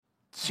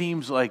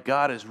seems like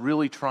God is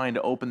really trying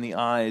to open the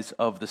eyes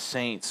of the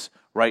saints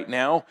right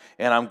now,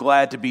 and I'm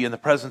glad to be in the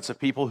presence of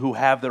people who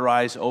have their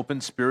eyes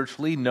open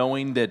spiritually,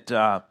 knowing that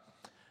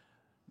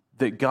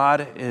that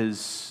God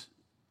is,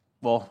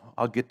 well,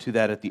 I'll get to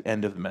that at the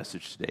end of the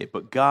message today,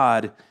 but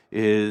God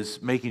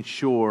is making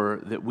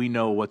sure that we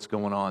know what's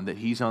going on, that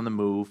He's on the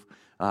move.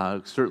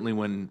 Certainly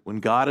when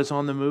God is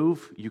on the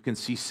move, you can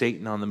see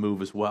Satan on the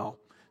move as well.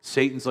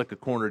 Satan's like a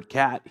cornered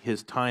cat.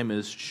 His time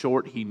is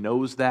short. He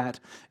knows that,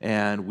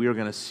 and we're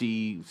going to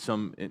see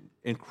some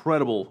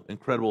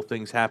incredible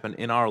things happen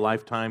in our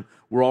lifetime.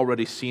 We're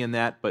already seeing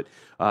that, but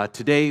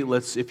today,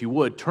 let's, if you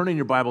would, turn in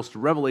your Bibles to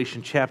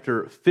Revelation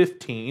chapter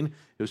 15.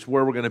 Is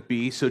where we're going to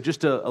be. So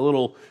just a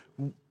little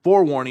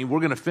forewarning, we're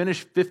going to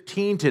finish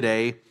 15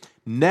 today.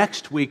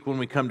 Next week when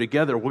we come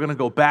together, we're going to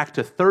go back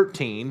to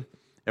 13,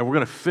 and we're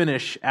going to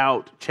finish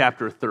out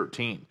chapter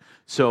 13.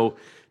 So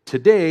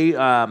today,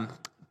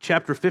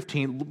 chapter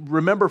 15,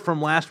 remember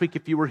from last week,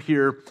 if you were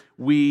here,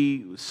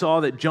 we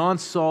saw that John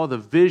saw the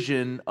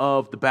vision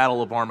of the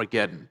Battle of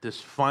Armageddon, this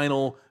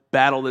final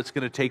battle that's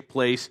going to take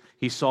place.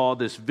 He saw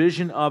this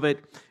vision of it.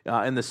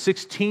 In the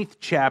 16th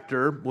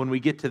chapter, when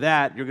we get to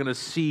that, you're going to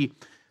see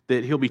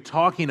that he'll be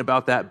talking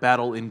about that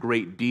battle in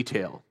great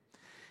detail.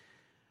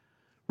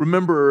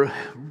 Remember,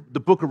 the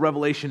book of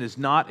Revelation is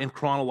not in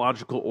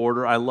chronological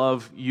order. I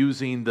love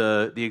using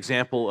the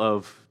example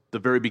of the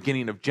very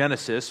beginning of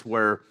Genesis,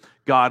 where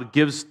God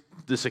gives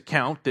this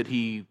account that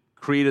He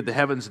created the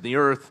heavens and the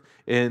earth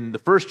in the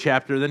first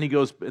chapter. Then He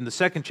goes in the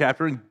second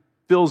chapter and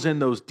fills in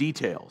those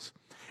details.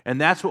 And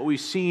that's what we've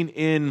seen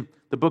in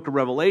the book of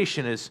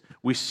Revelation, is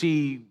we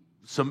see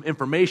some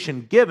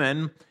information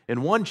given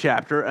in one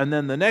chapter, and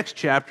then the next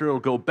chapter it'll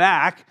go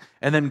back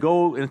and then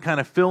go and kind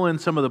of fill in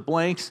some of the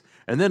blanks,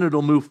 and then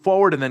it'll move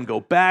forward and then go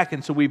back.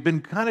 And so we've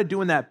been kind of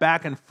doing that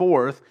back and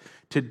forth.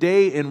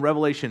 Today in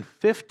Revelation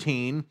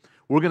 15,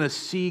 we're going to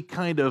see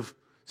kind of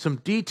some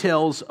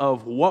details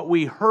of what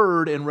we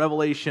heard in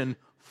Revelation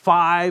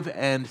 5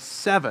 and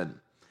 7.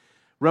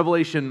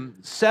 Revelation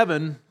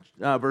 7,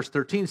 verse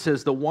 13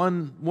 says,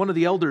 one of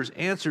the elders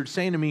answered,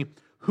 saying to me,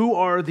 "Who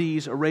are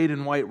these arrayed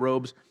in white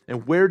robes,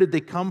 and where did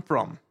they come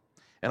from?"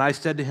 And I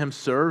said to him,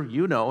 "Sir,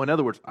 you know." In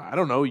other words, I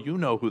don't know, you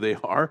know who they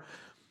are.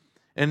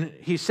 And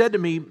he said to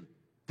me,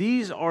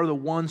 "These are the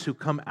ones who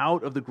come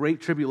out of the great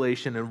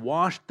tribulation and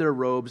washed their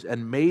robes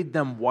and made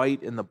them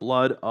white in the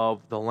blood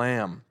of the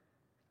Lamb."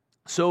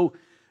 So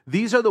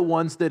these are the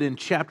ones that in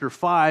chapter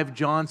 5,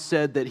 John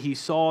said that he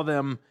saw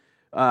them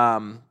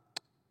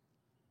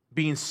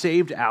being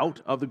saved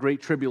out of the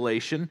great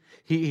tribulation.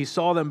 He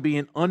saw them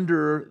being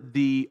under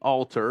the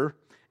altar.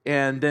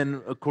 And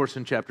then, of course,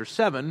 in chapter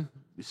 7,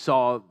 we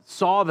saw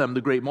them,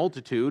 the great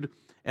multitude,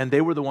 and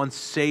they were the ones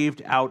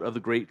saved out of the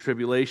great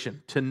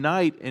tribulation.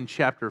 Tonight, in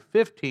chapter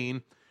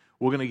 15,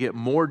 we're going to get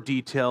more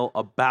detail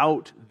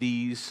about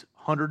these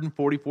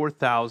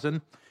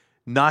 144,000,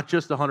 not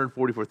just the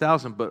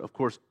 144,000, but, of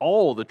course,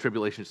 all the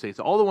tribulation saints,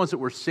 all the ones that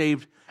were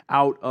saved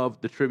out of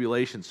the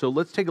tribulation. So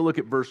let's take a look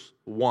at verse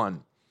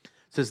 1.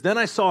 It says, "Then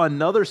I saw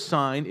another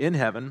sign in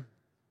heaven,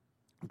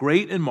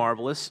 great and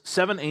marvelous,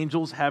 7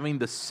 angels having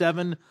the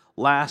 7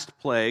 last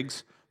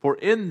plagues, for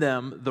in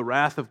them the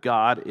wrath of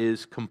God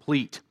is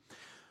complete."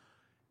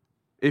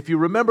 If you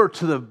remember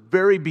to the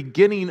very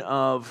beginning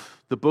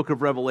of the book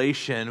of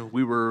Revelation,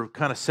 we were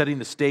kind of setting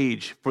the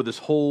stage for this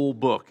whole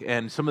book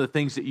and some of the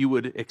things that you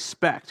would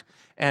expect.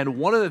 And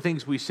one of the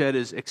things we said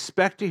is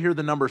expect to hear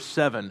the number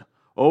 7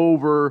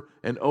 over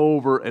and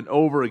over and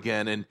over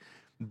again. And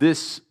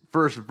this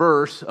first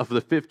verse of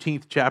the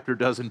 15th chapter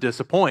doesn't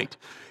disappoint.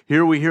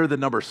 Here we hear the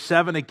number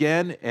 7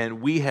 again,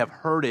 and we have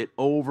heard it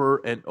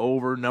over and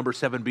over. Number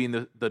 7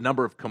 being the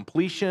number of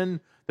completion,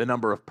 the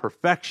number of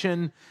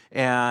perfection.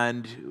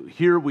 And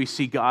here we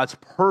see God's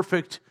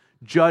perfect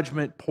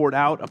judgment poured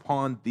out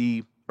upon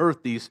the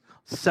earth, these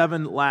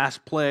 7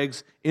 last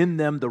plagues, in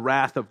them the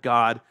wrath of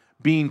God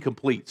being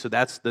complete. So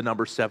that's the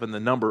number 7, the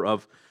number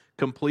of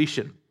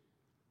completion.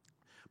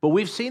 But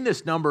we've seen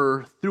this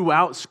number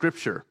throughout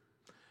Scripture.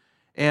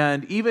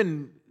 And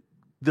even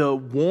the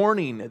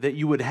warning that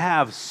you would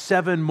have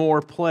 7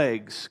 more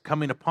plagues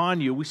coming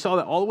upon you, we saw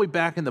that all the way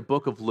back in the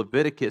book of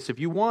Leviticus. If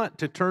you want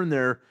to turn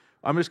there,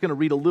 I'm just going to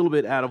read a little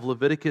bit out of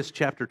Leviticus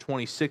chapter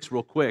 26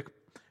 real quick,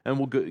 and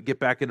we'll get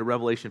back into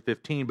Revelation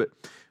 15. But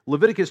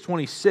Leviticus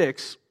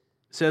 26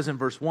 says in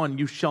verse 1,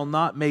 "You shall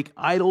not make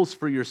idols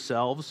for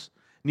yourselves,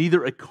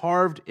 neither a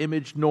carved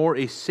image nor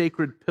a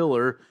sacred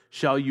pillar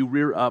shall you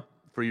rear up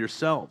for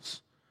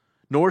yourselves.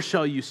 Nor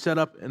shall you set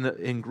up an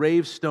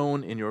engraved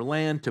stone in your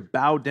land to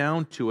bow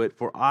down to it,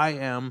 for I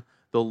am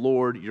the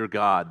Lord your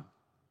God."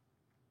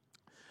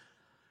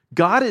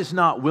 God is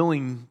not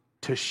willing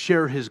to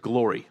share His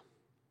glory.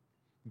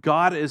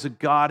 God is a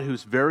God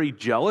who's very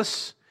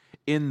jealous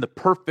in the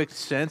perfect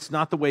sense,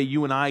 not the way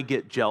you and I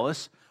get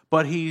jealous,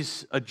 but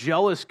He's a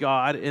jealous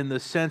God in the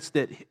sense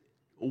that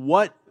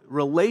what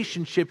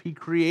relationship He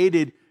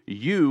created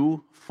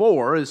you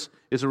for is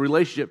a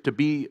relationship to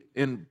be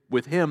in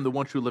with Him, the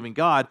one true living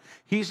God.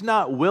 He's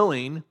not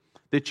willing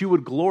that you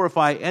would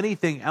glorify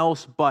anything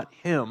else but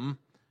Him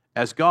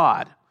as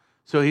God.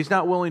 So he's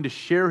not willing to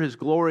share his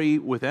glory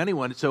with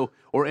anyone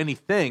or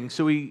anything.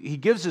 So he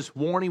gives this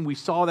warning. We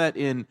saw that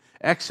in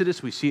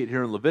Exodus. We see it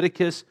here in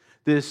Leviticus.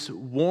 This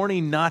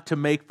warning not to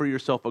make for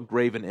yourself a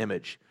graven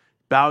image.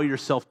 Bow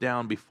yourself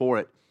down before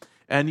it.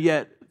 And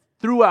yet,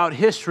 throughout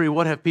history,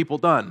 what have people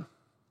done?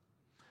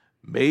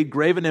 Made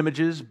graven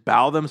images,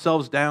 bow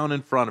themselves down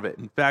in front of it.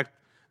 In fact,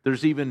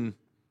 there's even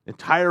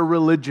entire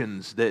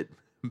religions that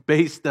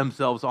base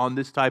themselves on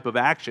this type of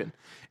action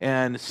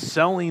and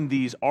selling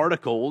these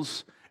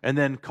articles and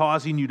then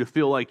causing you to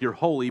feel like you're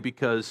holy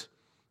because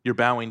you're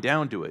bowing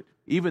down to it,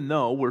 even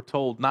though we're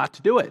told not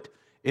to do it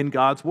in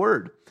God's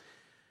Word.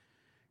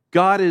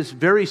 God is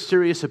very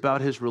serious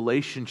about his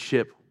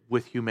relationship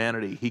with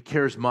humanity. He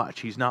cares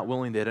much. He's not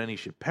willing that any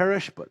should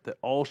perish, but that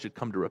all should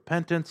come to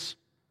repentance.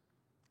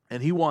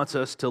 And he wants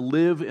us to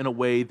live in a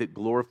way that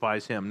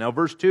glorifies him. Now,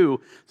 verse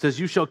 2 says,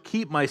 "You shall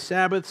keep my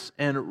Sabbaths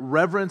and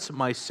reverence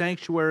my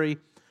sanctuary.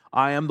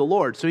 I am the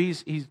Lord." So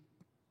he's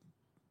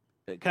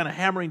kind of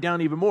hammering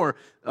down even more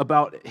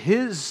about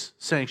his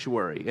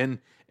sanctuary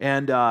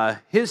and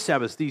his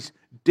Sabbaths. These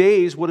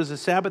days, what is a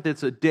Sabbath?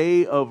 It's a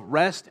day of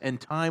rest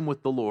and time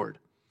with the Lord.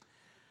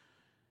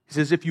 He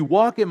says, "If you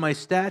walk in my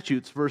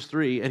statutes," verse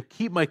 3, "and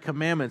keep my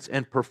commandments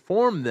and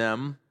perform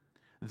them,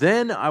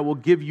 then I will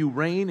give you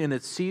rain in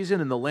its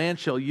season, and the land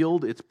shall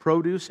yield its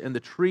produce, and the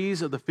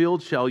trees of the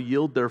field shall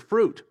yield their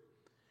fruit.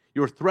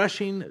 Your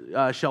threshing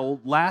shall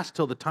last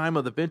till the time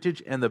of the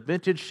vintage, and the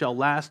vintage shall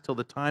last till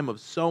the time of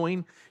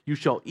sowing. You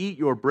shall eat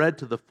your bread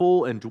to the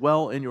full and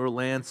dwell in your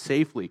land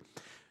safely."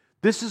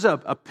 This is a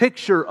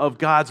picture of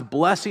God's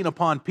blessing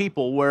upon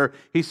people where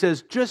he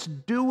says,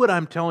 just do what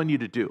I'm telling you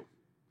to do.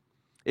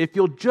 If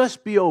you'll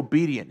just be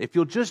obedient, if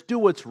you'll just do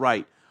what's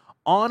right,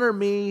 honor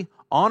me,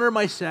 honor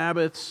my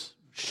Sabbaths,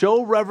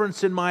 show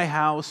reverence in my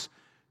house,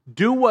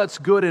 do what's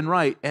good and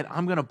right, and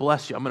I'm going to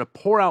bless you. I'm going to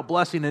pour out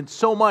blessing, and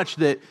so much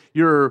that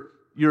your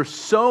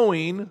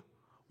sowing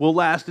will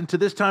last into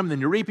this time, and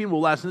then your reaping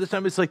will last into this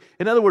time. It's like,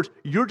 in other words,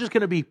 you're just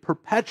going to be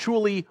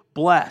perpetually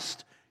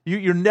blessed.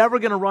 You're never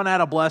going to run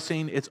out of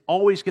blessing. It's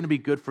always going to be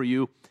good for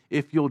you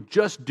if you'll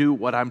just do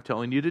what I'm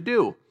telling you to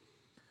do.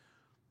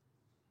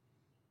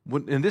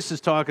 And this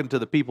is talking to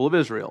the people of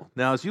Israel.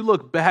 Now, as you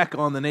look back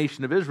on the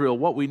nation of Israel,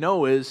 what we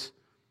know is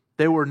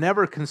they were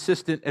never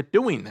consistent at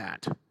doing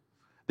that.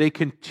 They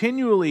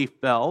continually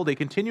fell, they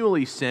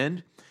continually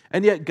sinned,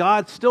 and yet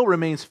God still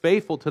remains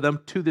faithful to them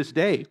to this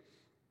day.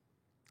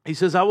 He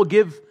says, "I will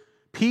give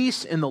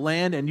peace in the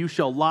land, and you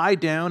shall lie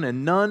down,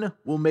 and none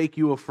will make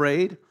you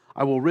afraid.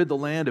 I will rid the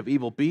land of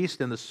evil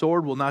beasts, and the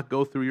sword will not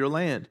go through your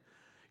land.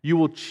 You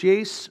will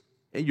chase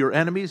your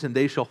enemies, and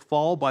they shall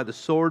fall by the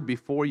sword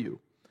before you.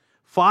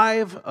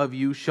 5 of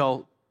you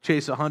shall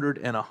chase 100,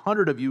 and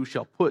 100 of you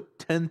shall put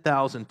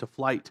 10,000 to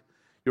flight.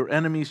 Your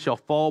enemies shall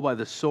fall by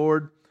the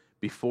sword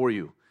before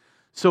you."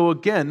 So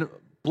again,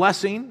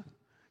 blessing,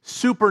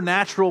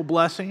 supernatural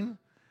blessing.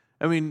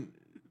 I mean,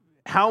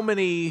 how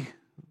many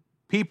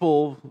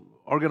people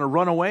are going to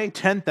run away?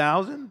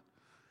 10,000?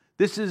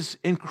 This is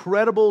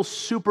incredible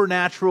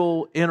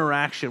supernatural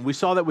interaction. We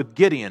saw that with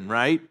Gideon,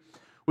 right?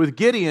 With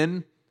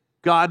Gideon,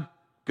 God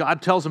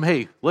tells him,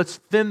 "Hey, let's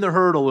thin the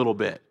herd a little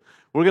bit.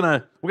 We're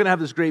gonna have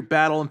this great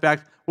battle. In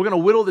fact, we're gonna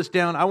whittle this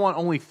down. I want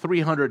only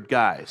 300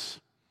 guys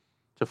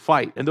to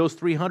fight." And those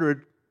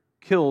 300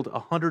 killed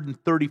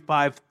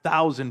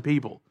 135,000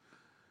 people.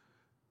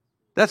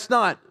 That's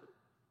not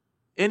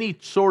any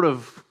sort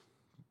of,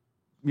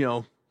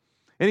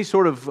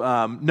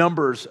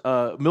 numbers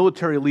a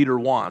military leader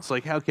wants.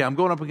 Like, okay, I'm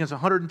going up against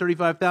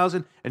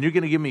 135,000, and you're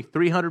going to give me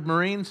 300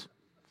 Marines?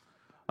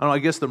 I don't know, I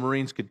guess the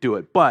Marines could do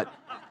it, but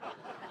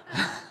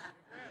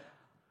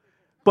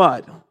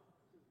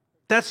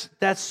that's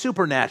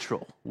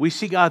supernatural. We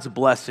see God's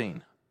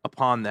blessing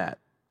upon that.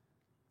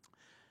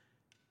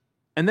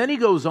 And then he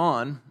goes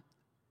on,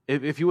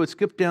 if you would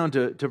skip down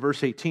to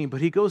verse 18,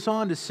 but he goes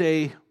on to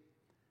say,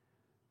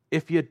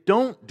 if you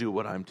don't do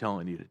what I'm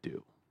telling you to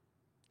do.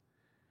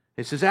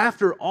 He says,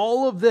 after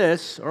all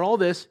this,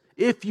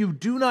 if you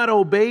do not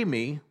obey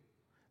me,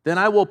 then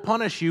I will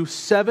punish you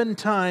 7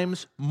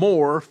 times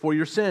more for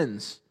your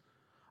sins.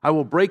 I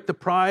will break the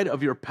pride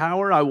of your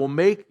power. I will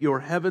make your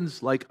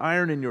heavens like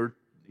iron and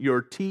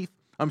your teeth,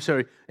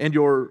 and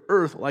your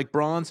earth like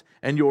bronze,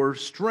 and your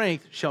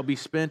strength shall be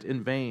spent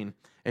in vain,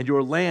 and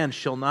your land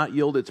shall not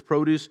yield its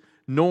produce,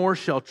 nor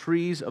shall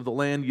trees of the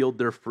land yield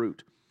their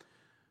fruit.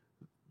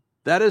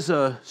 That is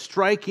a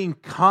striking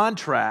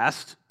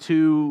contrast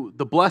to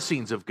the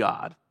blessings of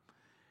God.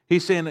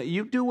 He's saying that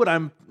you do what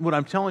I'm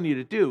telling you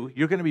to do,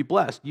 you're going to be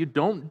blessed. You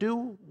don't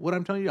do what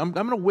I'm telling you, I'm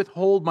going to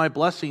withhold my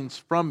blessings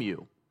from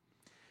you.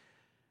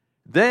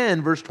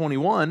 Then, verse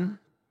 21,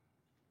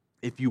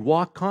 if you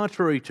walk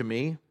contrary to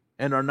me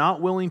and are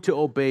not willing to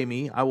obey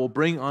me, I will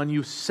bring on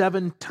you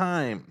 7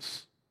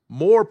 times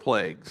more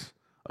plagues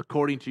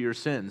according to your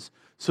sins.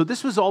 So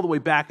this was all the way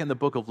back in the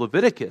book of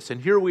Leviticus.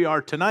 And here we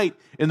are tonight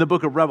in the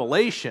book of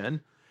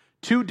Revelation,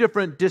 2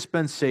 different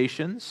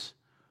dispensations.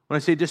 When I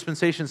say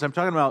dispensations, I'm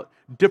talking about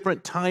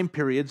different time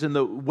periods and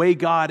the way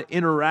God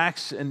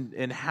interacts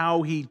and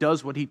how he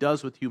does what he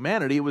does with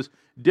humanity. It was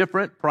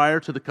different prior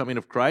to the coming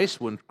of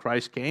Christ, when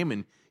Christ came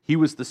and he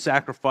was the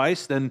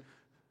sacrifice, then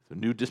the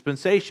new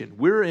dispensation.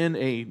 We're in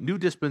a new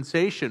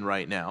dispensation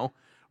right now,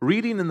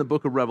 reading in the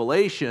book of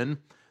Revelation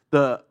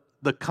the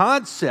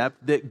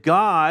concept that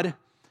God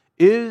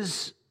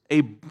is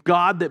a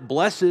God that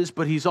blesses,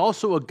 but he's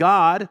also a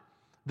God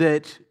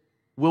that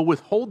will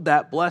withhold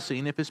that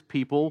blessing if his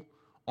people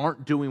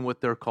aren't doing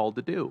what they're called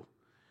to do.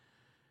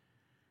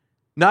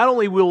 Not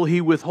only will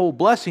he withhold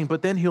blessing,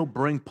 but then he'll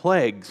bring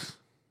plagues.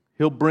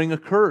 He'll bring a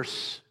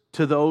curse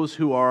to those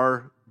who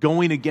are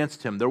going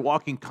against him. They're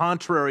walking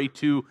contrary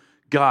to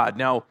God.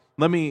 Now,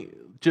 let me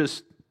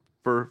just,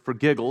 for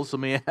giggles, let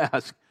me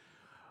ask,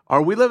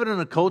 are we living in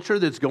a culture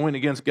that's going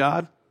against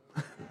God?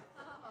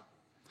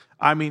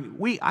 I mean,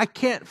 I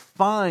can't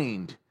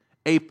find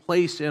a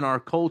place in our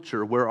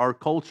culture where our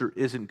culture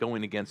isn't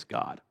going against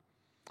God.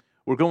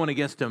 We're going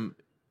against him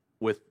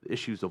with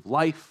issues of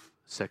life,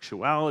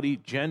 sexuality,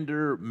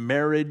 gender,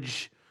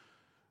 marriage,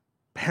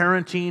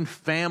 parenting,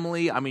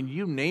 family. I mean,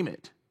 you name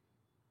it.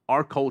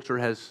 Our culture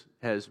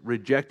has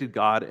rejected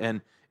God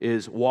and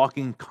is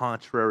walking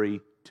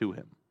contrary to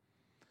him.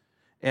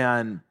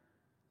 And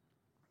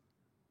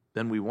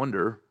then we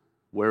wonder,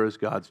 where is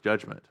God's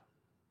judgment?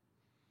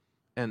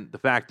 And the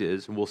fact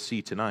is, and we'll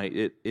see tonight,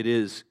 it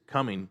is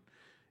coming,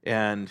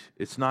 and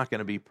it's not going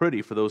to be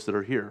pretty for those that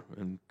are here.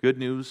 And good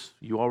news,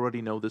 you already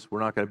know this,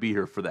 we're not going to be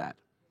here for that.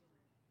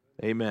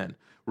 Amen.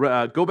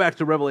 Go back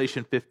to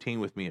Revelation 15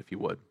 with me, if you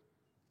would.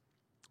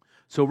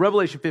 So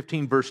Revelation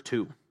 15, verse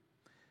 2.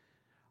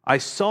 I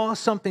saw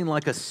something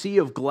like a sea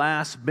of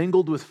glass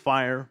mingled with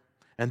fire,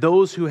 and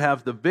those who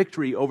have the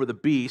victory over the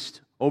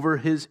beast, over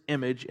his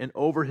image, and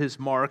over his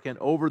mark, and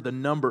over the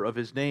number of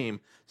his name,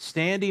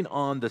 standing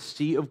on the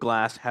sea of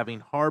glass,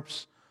 having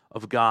harps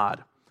of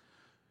God.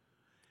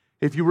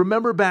 If you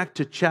remember back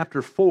to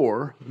chapter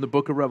 4 in the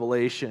book of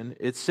Revelation,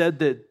 it said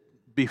that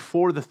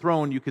before the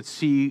throne you could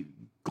see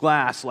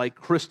glass like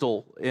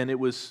crystal, and it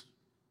was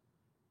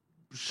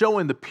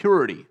showing the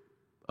purity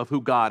of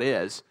who God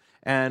is.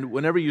 And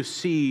whenever you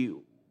see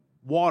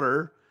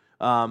water,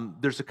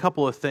 there's a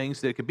couple of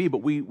things that it could be, but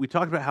we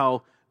talked about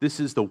how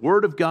this is the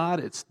Word of God.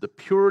 It's the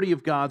purity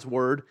of God's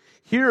Word.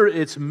 Here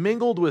it's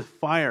mingled with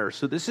fire.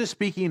 So this is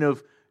speaking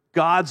of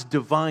God's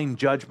divine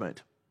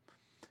judgment.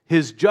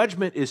 His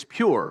judgment is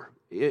pure.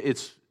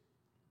 It's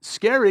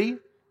scary,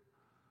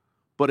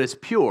 but it's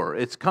pure.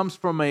 It comes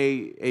from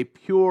a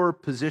pure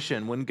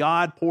position. When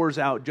God pours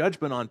out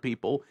judgment on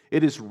people,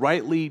 it is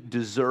rightly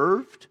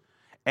deserved.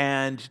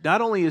 And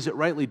not only is it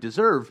rightly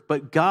deserved,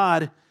 but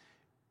God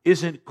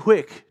isn't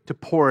quick to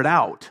pour it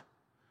out.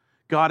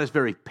 God is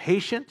very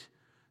patient,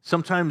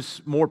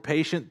 sometimes more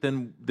patient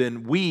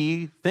than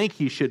we think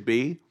he should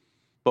be,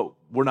 but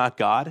we're not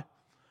God.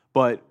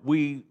 But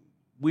we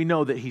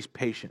know that he's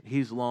patient,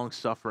 he's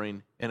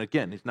long-suffering, and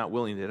again, he's not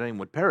willing that anyone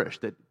would perish,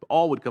 that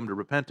all would come to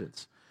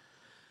repentance.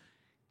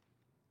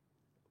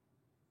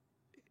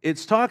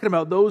 It's talking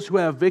about those who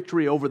have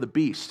victory over the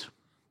beast.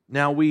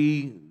 Now,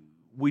 we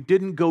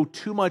didn't go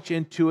too much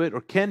into it,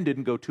 or Ken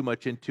didn't go too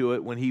much into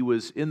it when he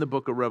was in the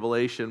book of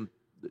Revelation,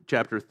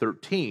 chapter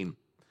 13.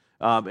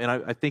 And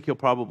I think he'll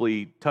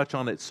probably touch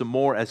on it some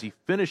more as he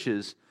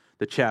finishes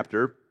the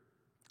chapter.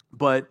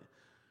 But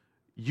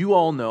you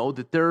all know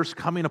that there's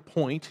coming a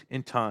point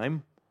in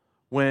time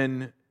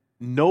when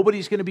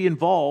nobody's going to be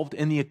involved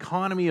in the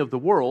economy of the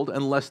world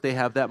unless they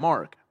have that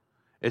mark.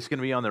 It's going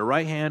to be on their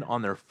right hand,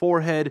 on their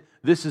forehead.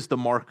 This is the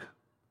mark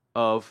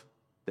of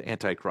the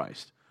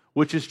Antichrist,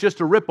 which is just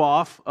a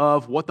ripoff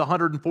of what the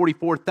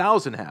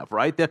 144,000 have,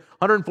 right? The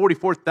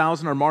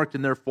 144,000 are marked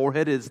in their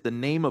forehead as the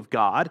name of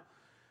God,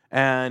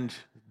 and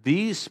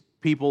these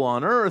people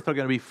on earth are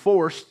going to be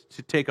forced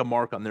to take a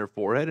mark on their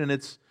forehead, and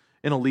it's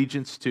in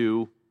allegiance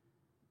to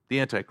the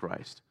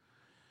Antichrist.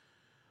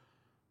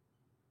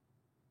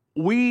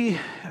 We,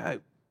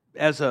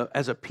 as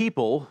a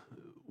people,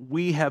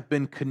 we have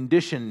been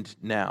conditioned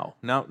now.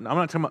 Now, I'm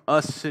not talking about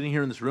us sitting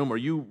here in this room or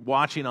you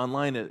watching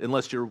online,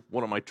 unless you're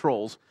one of my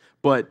trolls,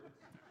 but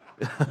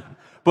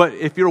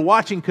if you're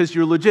watching because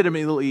you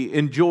legitimately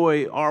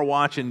enjoy our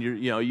watch and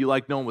you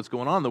like knowing what's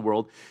going on in the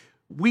world,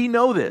 we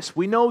know this.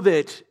 We know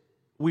that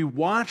we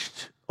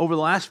watched, over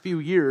the last few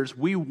years,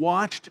 we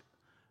watched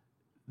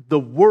the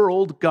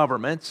world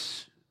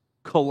governments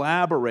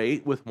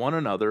collaborate with one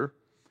another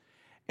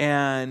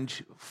and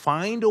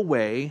find a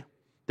way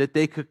that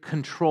they could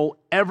control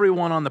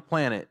everyone on the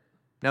planet.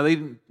 Now, they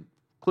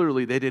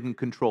didn't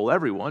control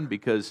everyone,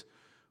 because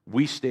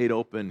we stayed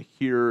open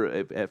here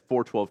at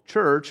 412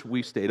 Church.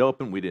 We stayed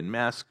open. We didn't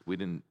mask. We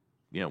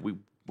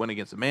went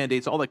against the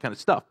mandates, all that kind of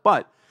stuff.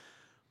 But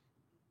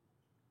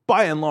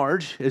by and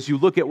large, as you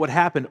look at what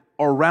happened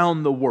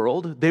around the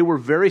world, they were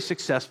very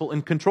successful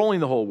in controlling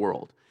the whole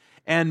world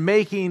and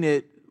making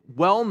it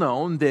well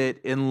known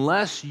that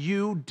unless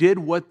you did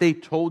what they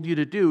told you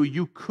to do,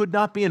 you could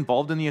not be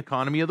involved in the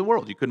economy of the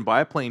world. You couldn't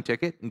buy a plane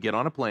ticket and get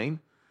on a plane,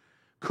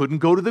 couldn't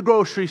go to the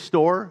grocery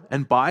store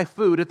and buy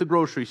food at the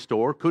grocery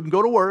store, couldn't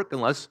go to work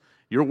unless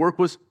your work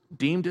was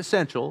deemed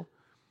essential.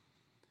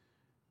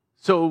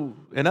 So,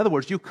 in other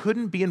words, you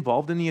couldn't be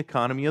involved in the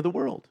economy of the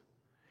world.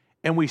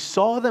 And we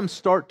saw them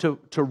start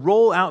to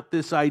roll out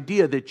this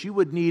idea that you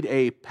would need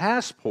a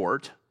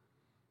passport,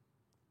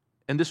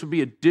 and this would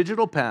be a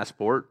digital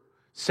passport,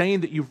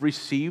 saying that you've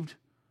received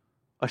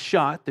a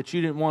shot that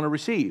you didn't want to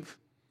receive.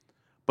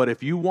 But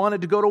if you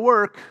wanted to go to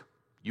work,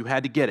 you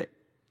had to get it.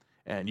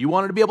 And you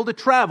wanted to be able to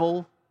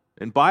travel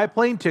and buy a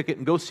plane ticket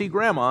and go see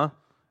grandma,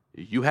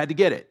 you had to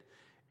get it.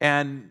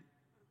 And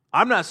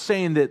I'm not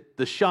saying that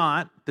the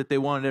shot that they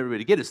wanted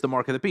everybody to get is the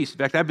mark of the beast. In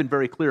fact, I've been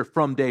very clear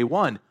from day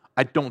one,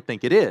 I don't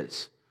think it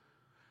is.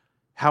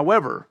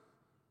 However,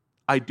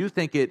 I do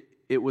think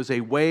it was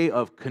a way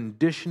of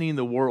conditioning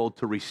the world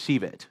to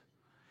receive it.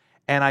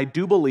 And I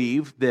do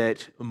believe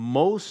that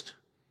most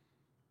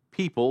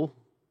people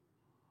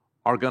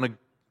are going to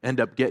end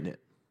up getting it.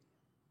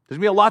 There's going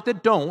to be a lot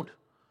that don't,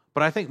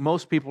 but I think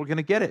most people are going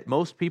to get it.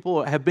 Most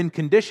people have been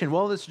conditioned,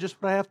 well, this is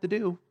just what I have to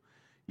do.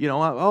 You know,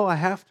 I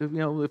have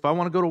to, if I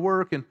want to go to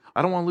work and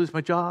I don't want to lose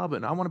my job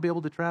and I want to be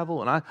able to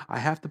travel and I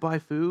have to buy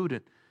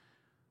food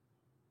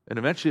and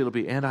eventually it'll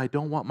be, and I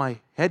don't want my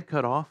head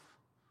cut off,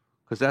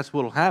 because that's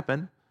what will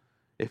happen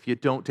if you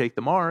don't take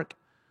the mark.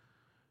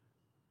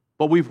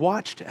 But we've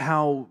watched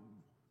how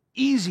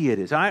easy it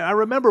is. I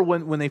remember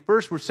when they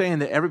first were saying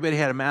that everybody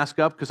had to mask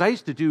up, because I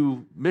used to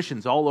do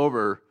missions all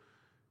over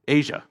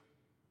Asia.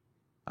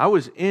 I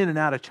was in and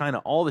out of China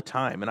all the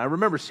time, and I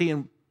remember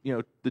seeing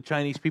the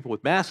Chinese people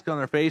with masks on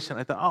their face, and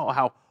I thought, oh,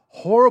 how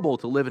horrible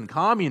to live in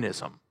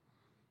communism.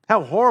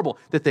 How horrible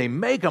that they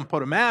make them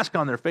put a mask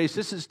on their face.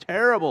 This is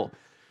terrible.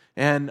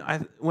 And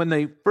when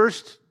they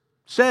first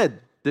said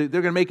they're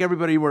going to make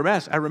everybody wear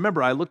masks, I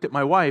remember I looked at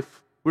my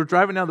wife. We were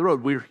driving down the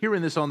road. We were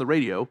hearing this on the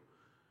radio.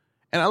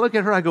 And I look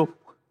at her, I go,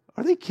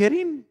 are they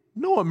kidding?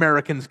 No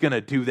American's going to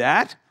do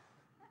that.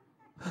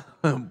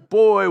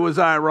 Boy, was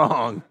I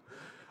wrong.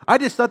 I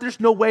just thought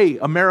there's no way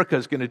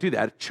America's going to do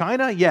that.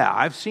 China, yeah,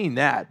 I've seen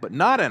that, but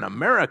not in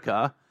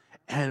America.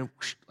 And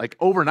like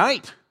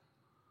overnight.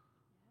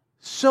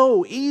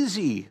 So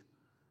easy.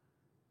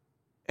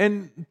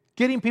 And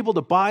getting people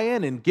to buy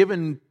in and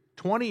giving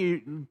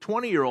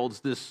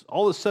 20-year-olds this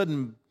all of a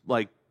sudden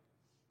like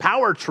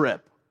power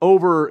trip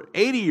over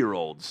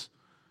 80-year-olds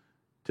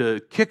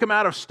to kick them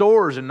out of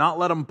stores and not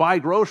let them buy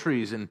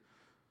groceries. And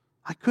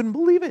I couldn't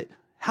believe it.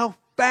 How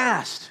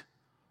fast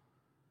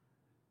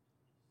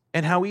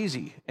and how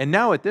easy. And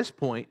now at this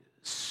point,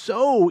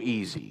 so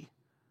easy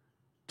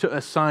to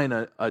assign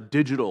a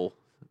digital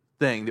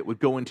thing that would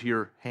go into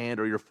your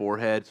hand or your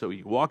forehead. So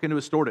you walk into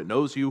a store that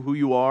knows you, who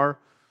you are.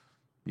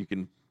 You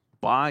can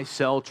buy,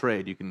 sell,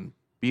 trade. You can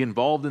be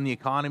involved in the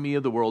economy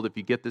of the world if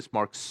you get this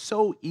mark.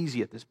 So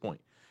easy at this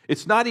point.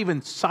 It's not even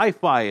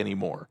sci-fi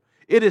anymore.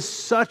 It is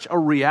such a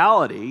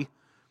reality.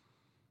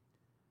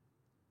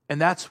 And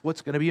that's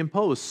what's going to be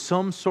imposed,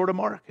 some sort of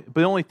mark.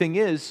 But the only thing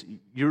is,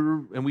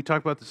 and we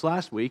talked about this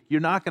last week,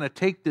 you're not going to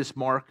take this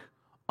mark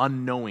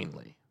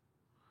unknowingly.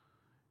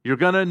 You're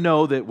going to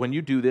know that when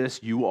you do this,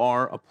 you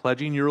are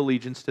pledging your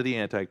allegiance to the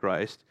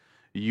Antichrist.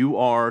 You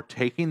are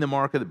taking the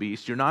mark of the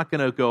beast. You're not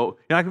going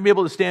to be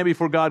able to stand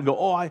before God and go,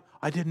 oh,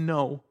 I didn't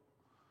know.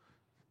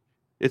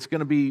 It's going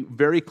to be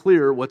very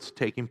clear what's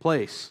taking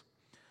place.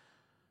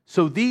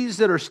 So these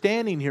that are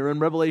standing here in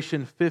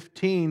Revelation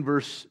 15,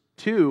 verse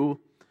 2,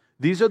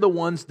 these are the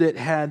ones that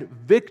had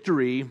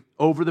victory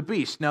over the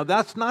beast. Now,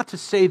 that's not to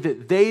say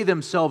that they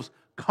themselves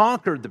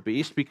conquered the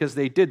beast, because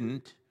they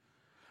didn't,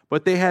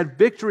 but they had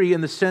victory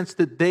in the sense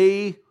that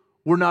they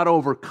were not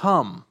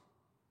overcome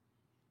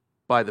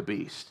by the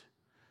beast.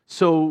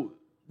 So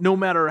no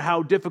matter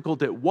how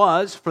difficult it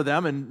was for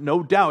them, and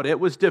no doubt it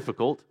was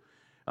difficult,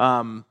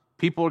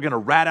 people are going to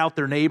rat out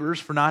their neighbors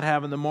for not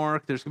having the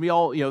mark. There's going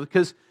to be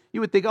because you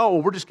would think, oh,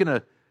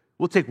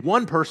 we'll take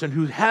one person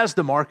who has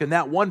the mark, and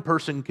that one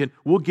person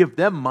we'll give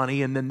them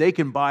money, and then they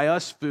can buy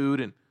us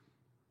food. And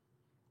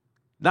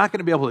not going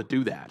to be able to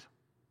do that.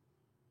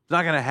 It's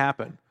not going to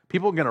happen.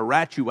 People are going to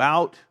rat you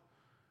out,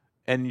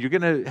 and you're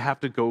going to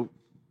have to go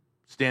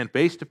stand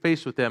face to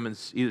face with them and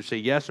either say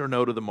yes or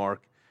no to the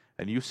mark.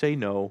 And you say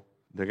no,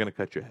 they're going to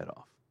cut your head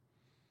off.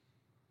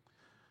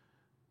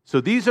 So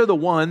these are the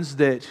ones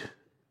that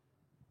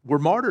were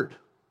martyred.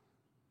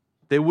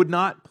 They would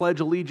not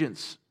pledge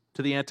allegiance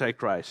to the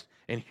Antichrist.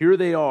 And here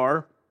they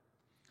are,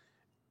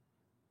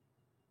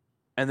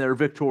 and they're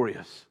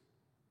victorious.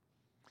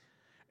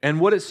 And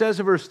what it says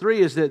in verse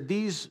 3 is that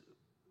these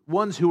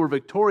ones who were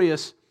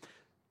victorious,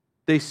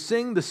 they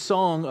sing the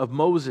song of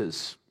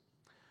Moses,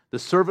 the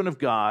servant of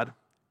God,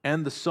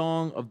 and the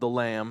song of the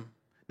Lamb.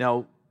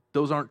 Now,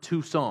 those aren't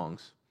two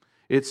songs.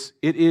 It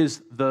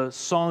is the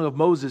song of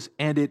Moses,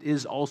 and it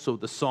is also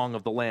the song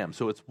of the Lamb.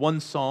 So it's one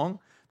song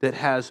that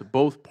has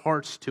both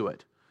parts to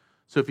it.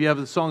 So if you have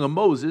the Song of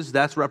Moses,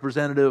 that's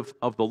representative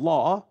of the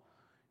law.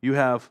 You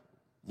have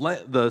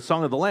the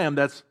Song of the Lamb,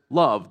 that's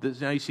love.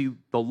 Now you see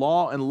the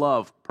law and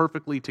love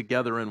perfectly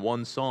together in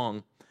one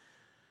song.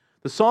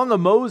 The Song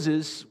of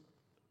Moses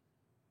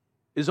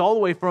is all the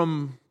way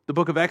from the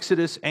book of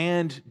Exodus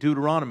and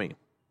Deuteronomy.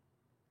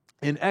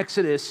 In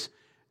Exodus,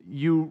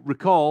 you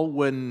recall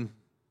when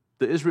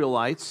the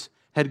Israelites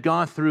had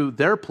gone through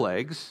their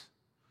plagues,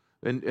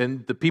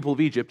 and the people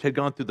of Egypt had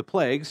gone through the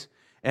plagues,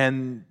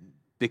 and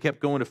they kept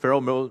going to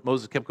Pharaoh.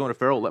 Moses kept going to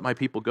Pharaoh, let my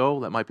people go,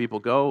 let my people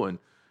go. And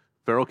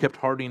Pharaoh kept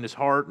hardening his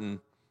heart, and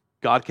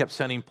God kept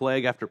sending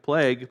plague after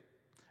plague.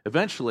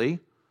 Eventually,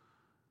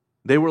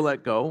 they were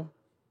let go.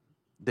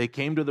 They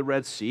came to the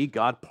Red Sea.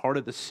 God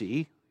parted the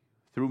sea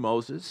through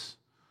Moses.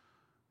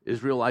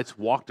 Israelites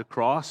walked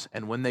across,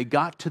 and when they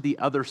got to the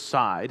other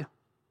side,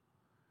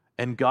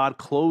 and God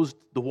closed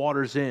the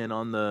waters in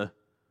on the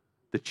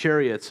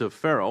chariots of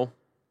Pharaoh,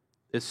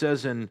 it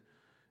says in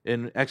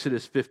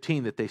Exodus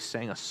 15 that they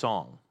sang a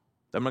song.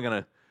 I'm not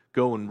going to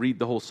go and read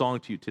the whole song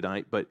to you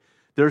tonight, but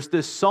there's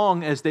this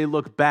song as they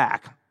look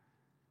back,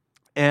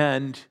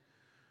 and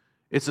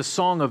it's a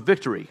song of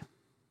victory.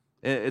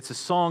 It's a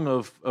song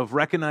of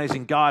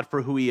recognizing God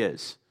for who He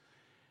is,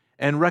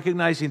 and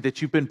recognizing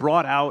that you've been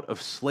brought out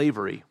of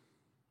slavery.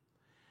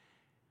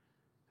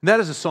 And that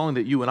is a song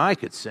that you and I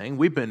could sing.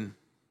 We've been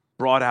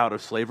brought out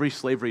of slavery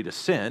to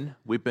sin.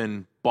 We've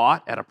been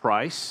bought at a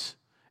price,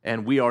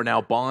 and we are now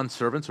bond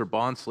servants or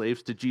bond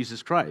slaves to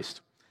Jesus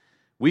Christ.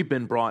 We've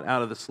been brought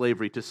out of the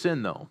slavery to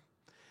sin, though.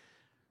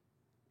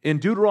 In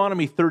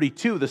Deuteronomy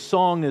 32, the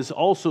song is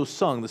also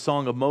sung, the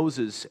song of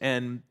Moses,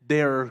 and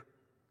they're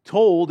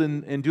told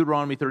in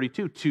Deuteronomy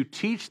 32 to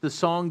teach the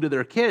song to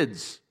their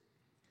kids.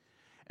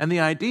 And the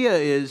idea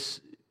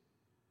is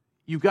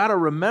you've got to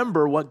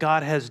remember what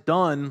God has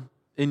done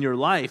in your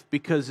life,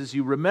 because as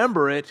you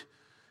remember it,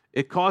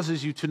 it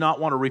causes you to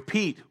not want to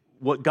repeat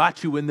what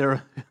got you in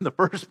there in the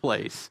first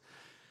place.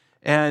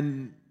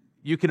 And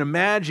you can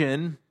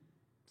imagine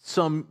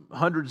some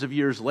hundreds of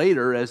years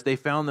later, as they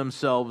found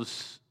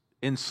themselves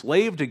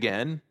enslaved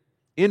again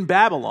in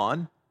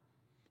Babylon,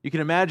 you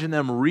can imagine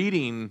them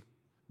reading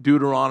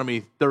Deuteronomy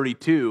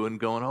 32 and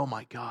going, oh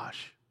my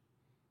gosh,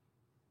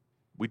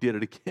 we did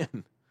it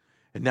again.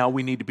 And now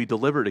we need to be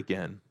delivered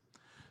again.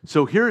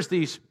 So here's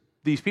these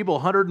people,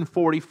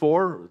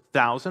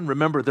 144,000.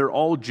 Remember, they're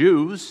all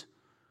Jews.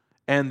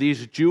 And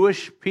these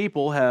Jewish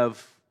people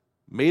have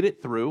made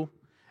it through.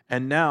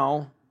 And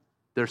now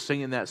they're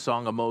singing that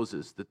song of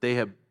Moses, that they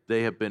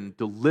have been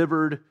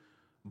delivered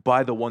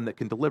by the one that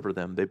can deliver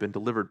them. They've been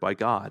delivered by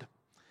God.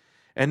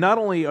 And not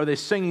only are they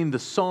singing the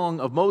song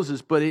of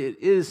Moses, but it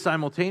is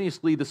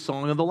simultaneously the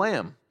song of the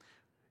Lamb.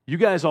 You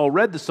guys all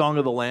read the song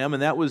of the Lamb,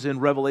 and that was in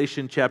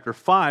Revelation chapter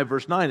 5,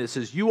 verse 9. It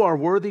says, "You are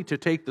worthy to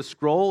take the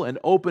scroll and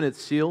open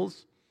its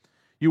seals.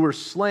 You were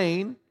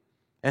slain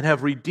and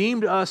have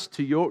redeemed us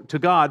to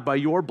God by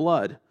your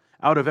blood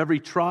out of every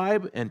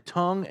tribe and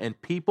tongue and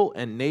people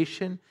and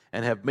nation,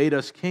 and have made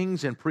us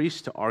kings and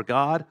priests to our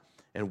God,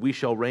 and we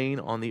shall reign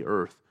on the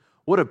earth."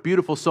 What a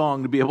beautiful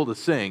song to be able to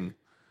sing,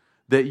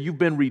 that you've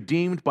been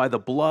redeemed by the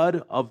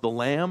blood of the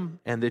Lamb,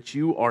 and that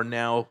you are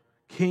now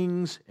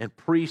kings and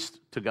priests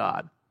to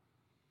God.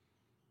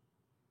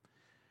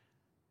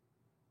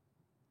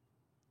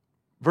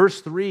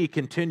 Verse 3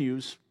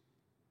 continues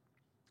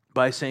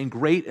by saying,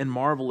 "Great and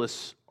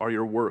marvelous are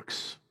your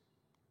works,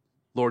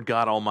 Lord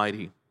God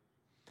Almighty."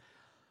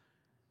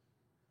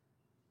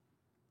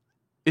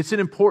 It's an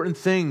important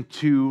thing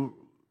to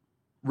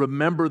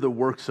remember the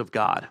works of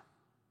God.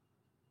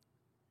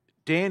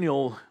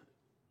 Daniel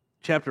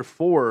chapter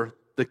 4,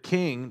 the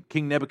king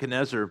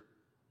Nebuchadnezzar,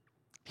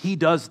 he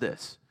does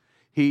this.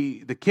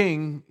 The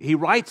king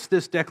writes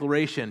this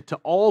declaration to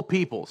all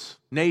peoples,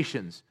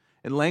 nations,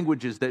 and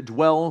languages that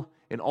dwell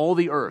in all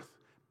the earth.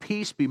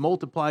 "Peace be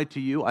multiplied to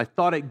you. I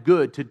thought it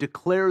good to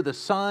declare the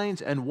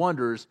signs and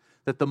wonders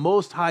that the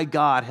Most High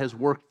God has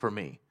worked for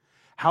me.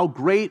 How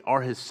great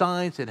are His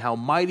signs and how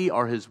mighty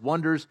are His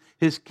wonders.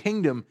 His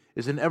kingdom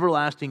is an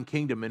everlasting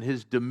kingdom, and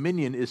His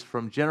dominion is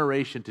from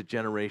generation to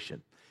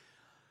generation."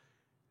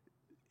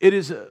 It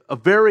is a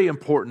very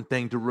important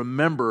thing to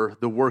remember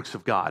the works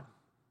of God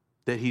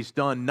that He's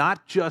done,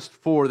 not just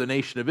for the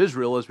nation of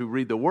Israel as we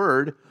read the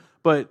Word,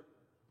 but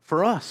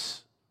for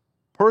us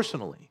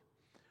personally.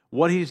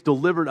 What He's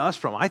delivered us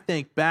from. I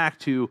think back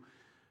to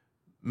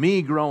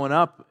me growing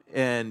up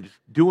and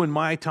doing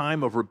my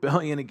time of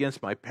rebellion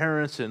against my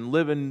parents and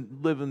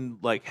living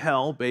like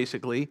hell,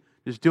 basically,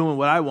 just doing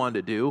what I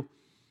wanted to do.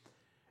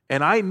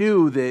 And I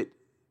knew that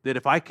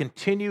if I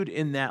continued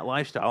in that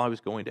lifestyle, I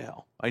was going to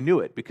hell. I knew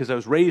it because I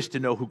was raised to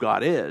know who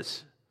God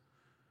is.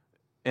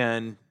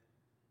 And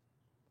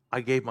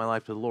I gave my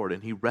life to the Lord,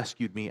 and He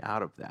rescued me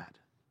out of that.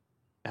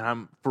 And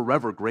I'm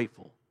forever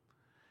grateful.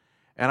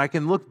 And I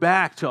can look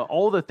back to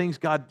all the things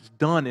God's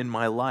done in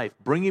my life,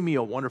 bringing me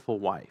a wonderful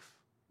wife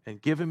and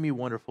giving me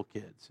wonderful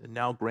kids and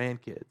now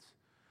grandkids.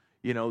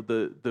 You know,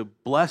 the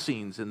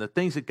blessings and the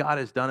things that God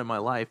has done in my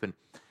life, and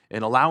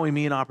allowing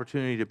me an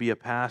opportunity to be a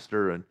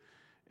pastor, and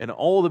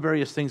all the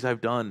various things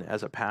I've done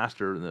as a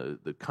pastor, and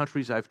the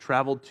countries I've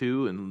traveled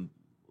to and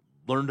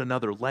learned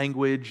another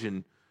language,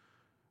 and,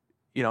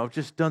 you know, I've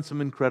just done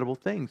some incredible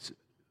things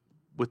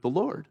with the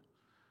Lord.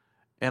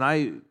 And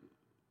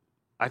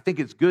I I think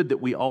it's good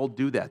that we all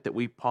do that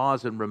we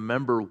pause and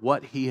remember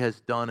what he has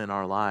done in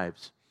our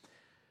lives.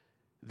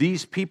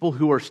 These people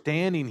who are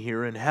standing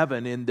here in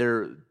heaven, and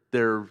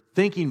they're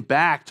thinking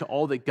back to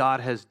all that God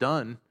has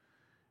done,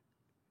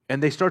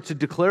 and they start to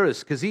declare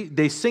this, because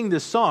they sing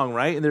this song,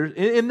 right? And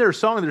in their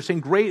song, they're saying,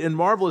 "Great and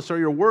marvelous are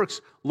your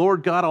works,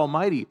 Lord God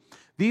Almighty."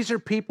 These are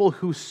people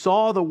who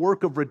saw the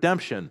work of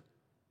redemption.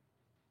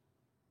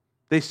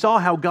 They saw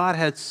how God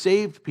had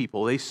saved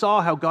people. They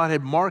saw how God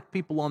had marked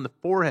people on the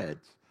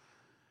foreheads,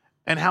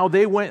 and how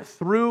they went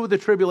through the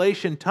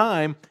tribulation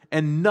time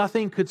and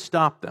nothing could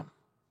stop them.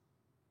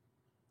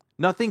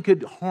 Nothing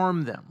could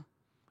harm them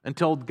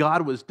until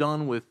God was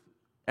done with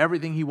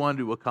everything he wanted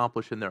to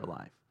accomplish in their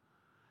life.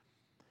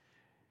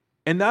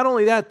 And not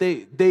only that,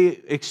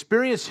 they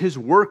experienced his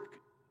work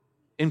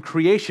in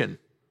creation.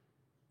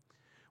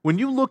 When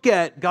you look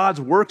at God's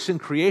works in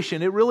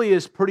creation, it really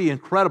is pretty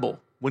incredible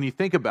when you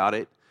think about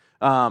it.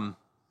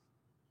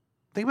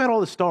 Think about all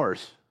the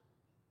stars.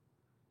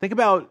 Think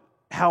about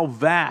how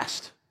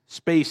vast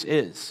space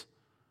is.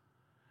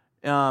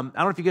 I don't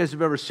know if you guys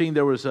have ever seen,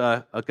 there was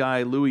a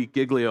guy, Louis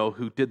Giglio,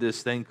 who did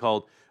this thing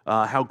called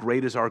How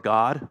Great Is Our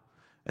God?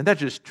 And that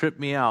just tripped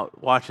me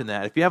out watching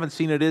that. If you haven't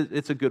seen it,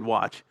 it's a good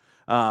watch.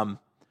 But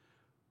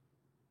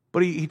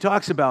he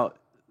talks about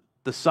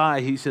the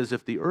size. He says,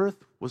 if the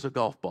earth was a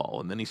golf ball,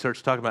 and then he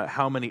starts talking about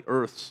how many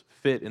earths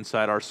fit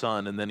inside our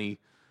sun, and then he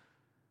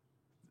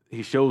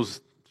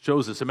shows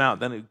this amount.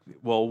 Then,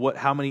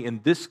 how many in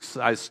this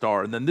size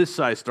star, and then this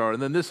size star,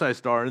 and then this size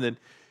star, and then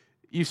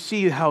you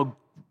see how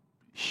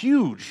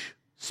huge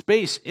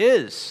space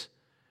is,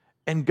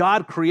 and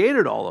God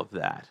created all of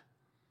that.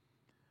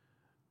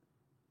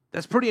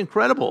 That's pretty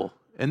incredible.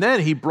 And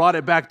then he brought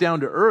it back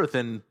down to earth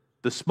and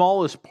the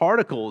smallest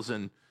particles,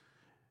 and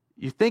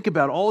you think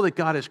about all that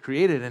God has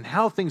created and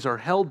how things are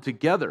held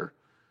together.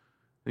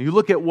 And you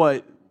look at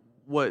what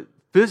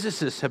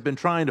physicists have been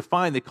trying to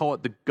find. They call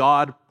it the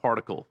God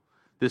particle,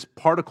 this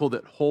particle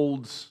that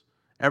holds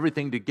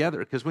everything together.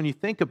 Because when you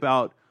think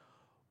about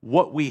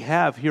what we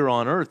have here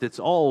on earth, it's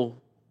all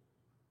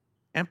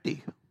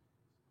empty.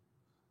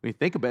 When you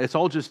think about it, it's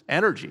all just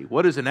energy.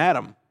 What is an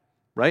atom,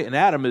 right? An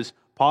atom is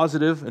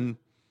positive and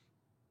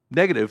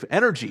negative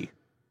energy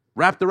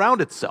wrapped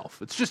around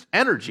itself. It's just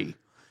energy.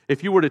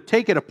 If you were to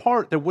take it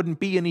apart, there wouldn't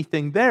be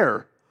anything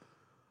there.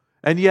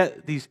 And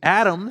yet these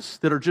atoms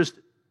that are just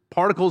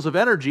particles of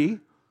energy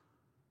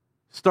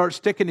start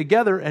sticking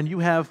together, and you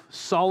have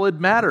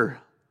solid matter.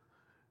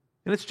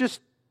 And it's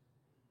just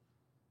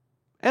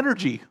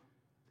energy.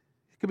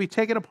 It could be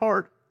taken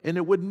apart, and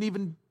it wouldn't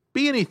even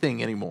be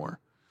anything anymore.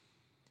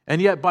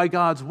 And yet, by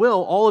God's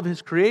will, all of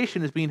his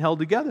creation is being held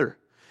together.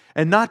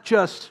 And not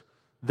just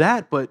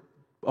that, but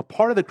a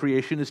part of the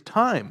creation is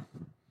time,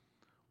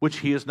 which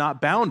he is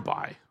not bound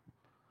by.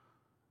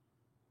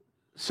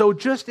 So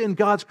just in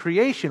God's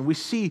creation, we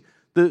see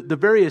the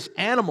various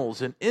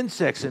animals and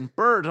insects and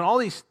birds and all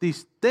these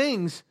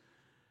things,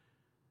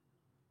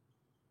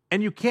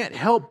 and you can't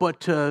help but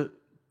to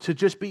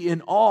just be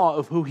in awe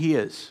of who he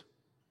is.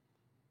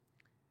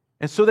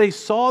 And so they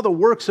saw the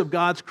works of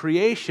God's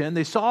creation.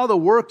 They saw the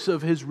works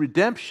of his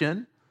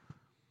redemption.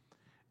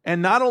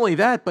 And not only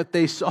that, but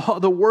they saw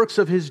the works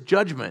of his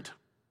judgment,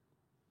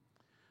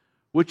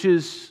 which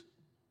is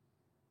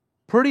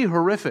pretty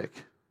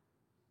horrific,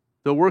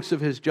 the works of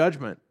his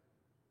judgment.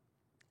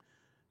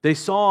 They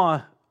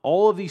saw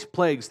all of these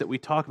plagues that we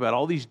talk about,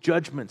 all these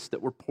judgments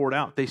that were poured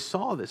out. They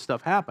saw this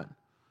stuff happen.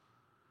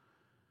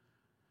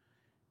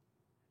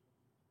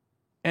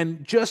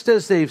 And just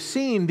as they've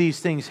seen these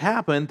things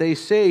happen, they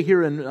say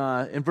here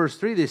in verse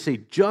 3, they say,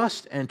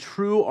 "Just and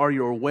true are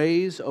your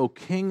ways, O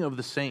King of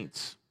the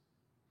saints."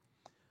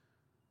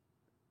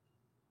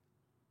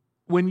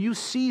 When you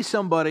see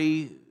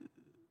somebody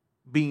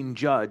being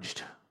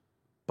judged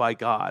by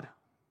God,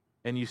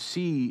 and you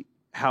see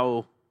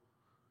how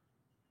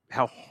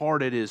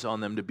hard it is on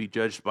them to be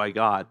judged by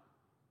God,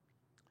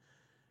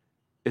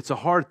 it's a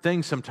hard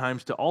thing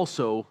sometimes to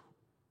also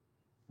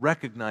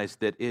recognize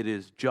that it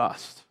is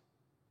just.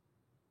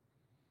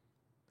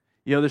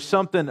 You know, there's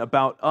something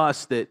about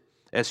us that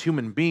as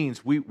human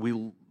beings, we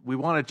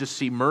want to just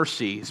see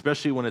mercy,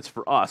 especially when it's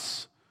for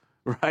us,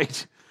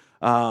 right?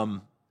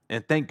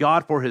 And thank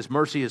God for his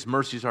mercy. His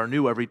mercies are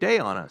new every day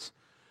on us.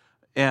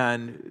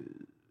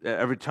 And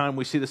every time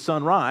we see the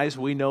sun rise,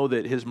 we know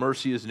that his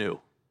mercy is new.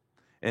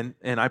 And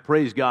I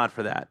praise God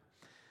for that.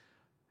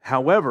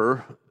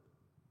 However,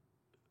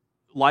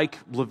 like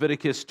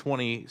Leviticus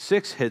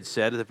 26 had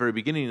said at the very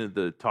beginning of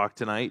the talk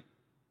tonight,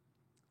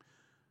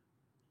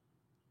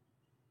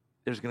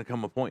 there's going to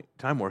come a point in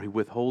time where he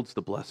withholds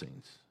the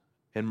blessings.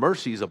 And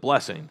mercy is a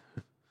blessing.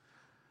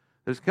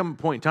 There's going to come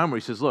a point in time where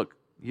he says, look,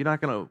 you're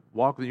going to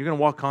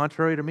walk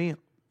contrary to me,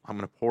 I'm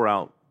going to pour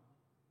out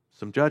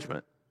some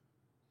judgment.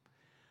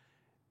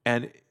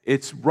 And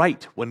it's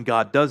right when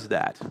God does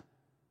that.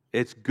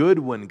 It's good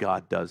when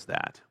God does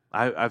that.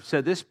 I've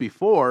said this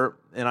before,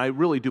 and I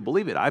really do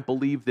believe it. I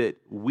believe that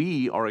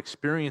we are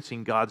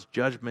experiencing God's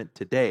judgment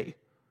today,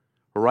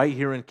 right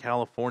here in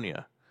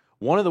California.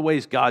 one of the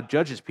ways God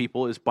judges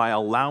people is by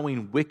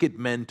allowing wicked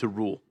men to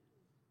rule.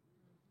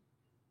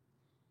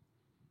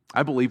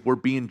 I believe we're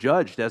being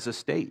judged as a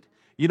state.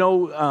 You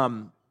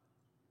know,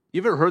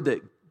 you ever heard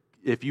that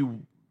if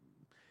you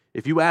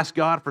ask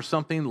God for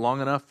something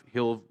long enough,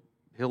 He'll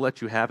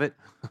let you have it?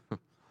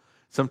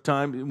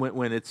 Sometimes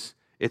when it's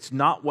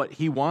not what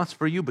He wants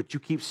for you, but you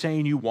keep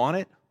saying you want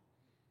it,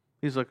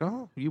 He's like,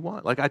 oh, you want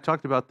it? Like I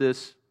talked about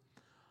this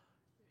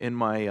in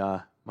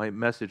my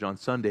message on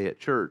Sunday at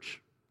church.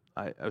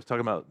 I was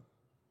talking about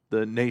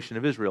the nation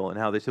of Israel and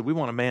how they said, we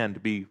want a man to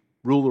be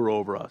ruler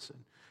over us.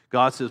 And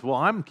God says, well,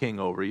 I'm king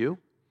over you.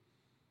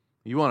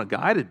 You want a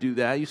guy to do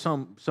that? You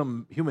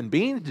some human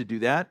being to do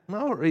that?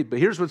 No, but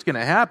here's what's going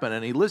to happen.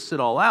 And He lists it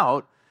all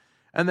out.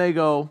 And they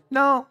go,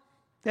 no,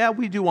 yeah,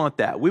 we do want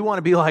that. We want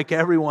to be like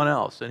everyone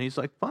else. And He's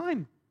like,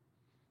 fine,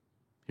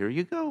 here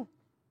you go.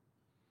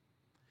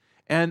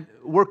 And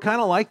we're kind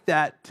of like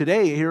that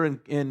today here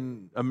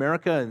in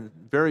America, and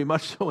very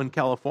much so in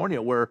California,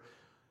 where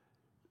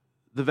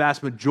the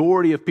vast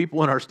majority of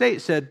people in our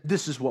state said,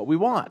 this is what we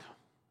want.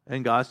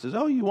 And God says,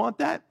 oh, you want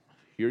that?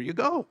 Here you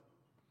go.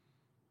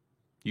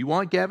 You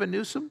want Gavin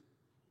Newsom?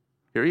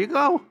 Here you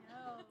go.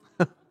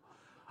 No.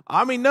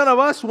 I mean, none of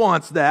us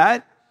wants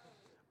that,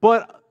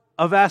 but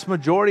a vast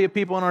majority of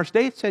people in our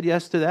state said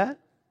yes to that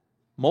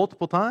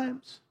multiple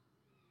times.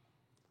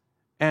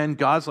 And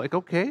God's like,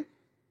 okay,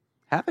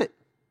 have it.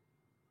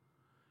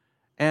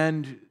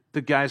 And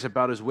the guy's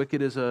about as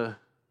wicked as a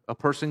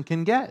person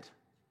can get.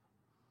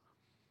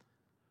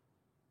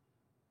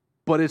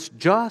 But it's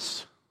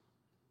just,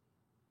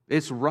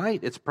 it's right,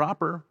 it's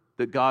proper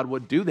that God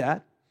would do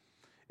that.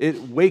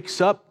 It wakes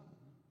up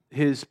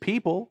His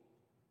people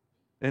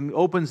and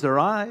opens their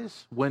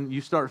eyes. When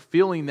you start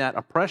feeling that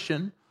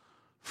oppression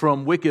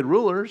from wicked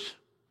rulers,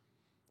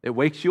 it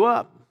wakes you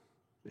up.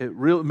 It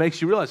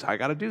makes you realize, I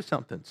got to do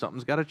something.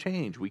 Something's got to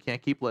change. We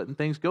can't keep letting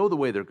things go the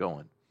way they're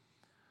going.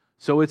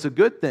 So it's a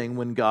good thing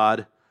when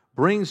God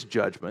brings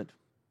judgment.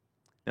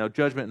 Now,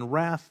 judgment and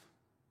wrath,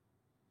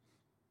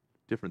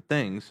 different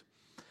things.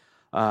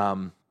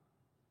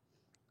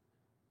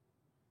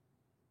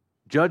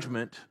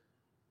 Judgment,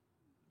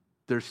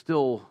 there's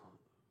still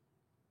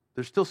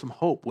some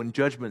hope when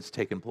judgment's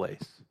taken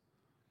place.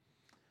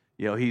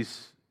 You know,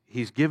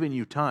 He's given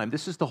you time.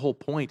 This is the whole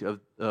point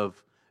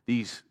of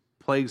these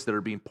plagues that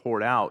are being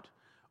poured out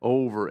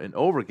over and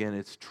over again.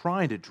 It's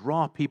trying to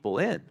draw people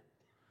in,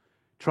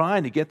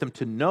 trying to get them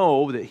to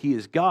know that He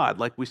is God.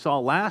 Like we saw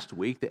last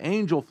week, the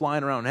angel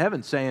flying around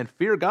heaven saying,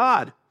 fear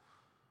God.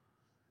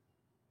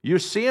 You're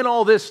seeing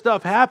all this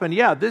stuff happen.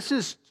 Yeah, this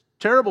is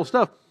terrible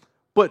stuff.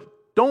 But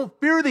don't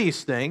fear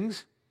these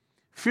things.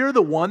 Fear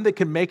the one that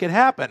can make it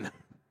happen.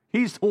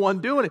 He's the one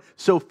doing it.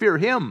 So fear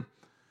Him.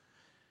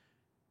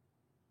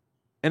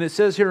 And it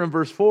says here in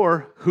verse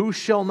 4, who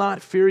shall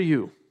not fear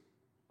you,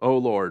 O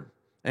Lord,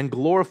 and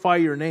glorify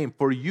your name,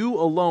 for you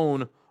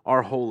alone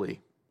are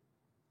holy.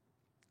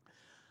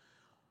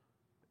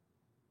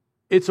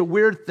 It's a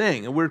weird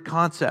thing, a weird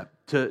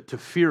concept to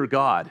fear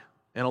God.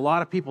 And a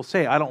lot of people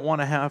say, I don't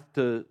want to have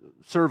to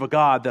serve a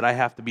God that I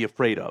have to be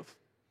afraid of.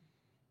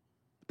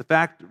 The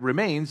fact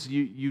remains,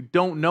 you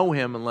don't know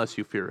Him unless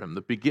you fear Him.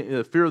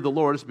 The fear of the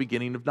Lord is the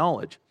beginning of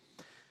knowledge.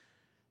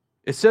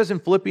 It says in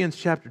Philippians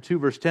chapter 2,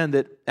 verse 10,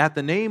 that at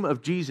the name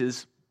of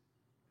Jesus,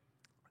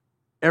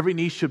 every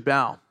knee should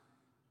bow,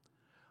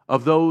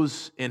 of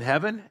those in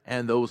heaven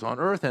and those on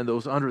earth and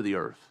those under the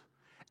earth,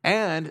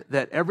 and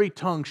that every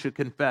tongue should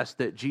confess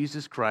that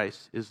Jesus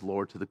Christ is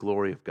Lord, to the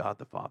glory of God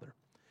the Father.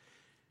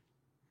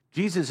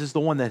 Jesus is the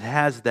one that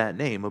has that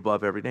name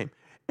above every name.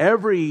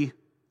 Every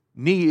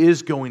knee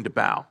is going to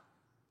bow.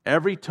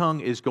 Every tongue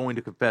is going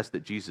to confess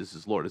that Jesus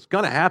is Lord. It's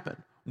going to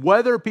happen.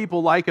 Whether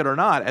people like it or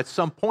not, at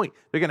some point,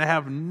 they're going to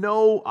have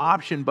no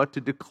option but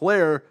to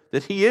declare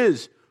that He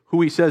is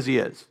who He says He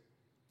is.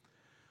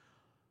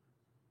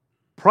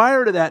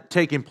 Prior to that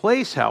taking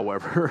place,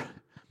 however,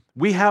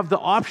 we have the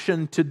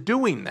option to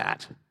doing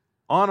that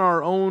on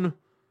our own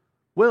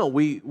will.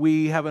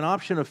 We have an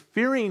option of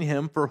fearing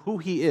Him for who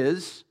He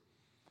is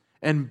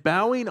and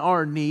bowing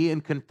our knee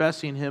and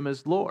confessing Him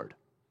as Lord.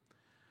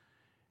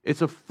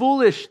 It's a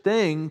foolish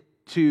thing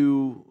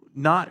to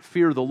not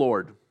fear the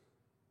Lord.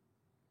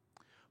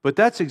 But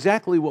that's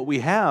exactly what we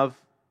have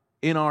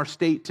in our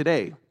state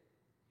today.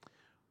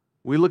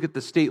 We look at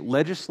the state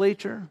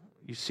legislature.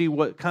 You see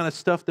what kind of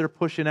stuff they're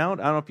pushing out.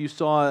 I don't know if you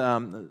saw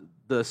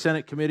the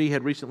Senate committee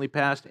had recently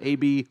passed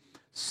AB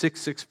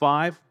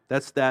 665.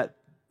 That's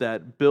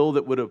that bill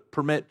that would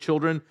permit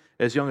children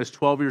as young as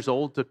 12 years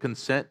old to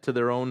consent to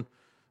their own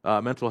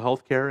mental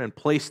health care and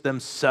place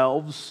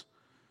themselves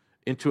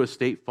into a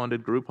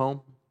state-funded group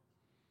home.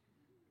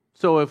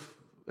 So if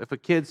a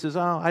kid says,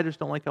 oh, I just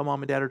don't like how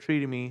mom and dad are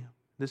treating me,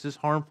 this is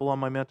harmful on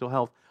my mental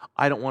health,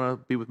 I don't want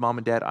to be with mom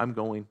and dad, I'm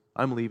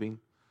leaving.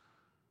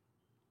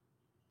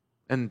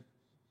 And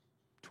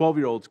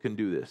 12-year-olds can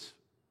do this.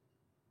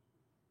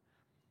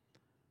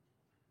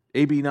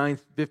 AB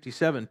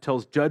 957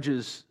 tells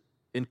judges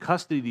in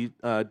custody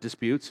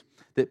disputes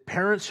that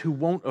parents who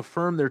won't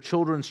affirm their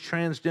children's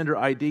transgender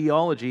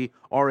ideology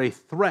are a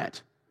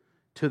threat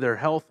to their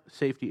health,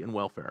 safety, and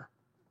welfare.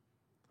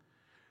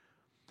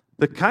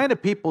 The kind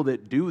of people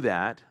that do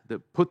that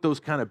put those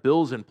kind of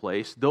bills in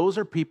place, those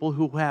are people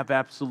who have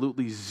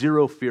absolutely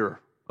zero fear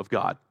of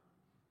God.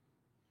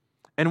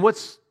 And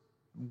what's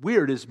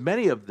weird is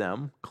many of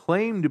them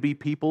claim to be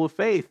people of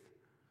faith.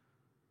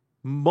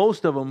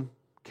 Most of them,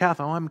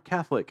 Catholic. Oh, I'm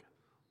Catholic.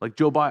 Like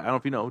Joe Biden. I don't know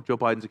if you know, Joe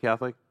Biden's a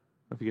Catholic.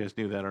 I don't know if you guys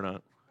knew that or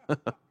not.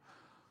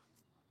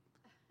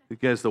 The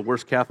guy's the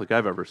worst Catholic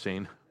I've ever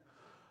seen.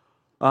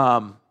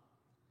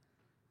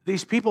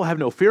 These people have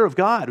no fear of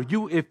God.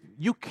 If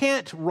you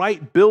can't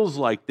write bills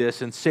like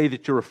this and say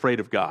that you're afraid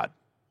of God.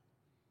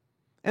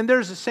 And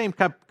there's the same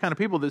kind of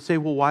people that say,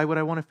 well, why would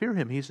I want to fear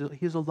him? He's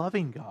a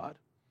loving God.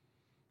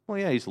 Well,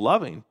 yeah, he's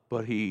loving,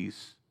 but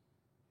he's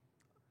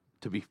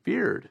to be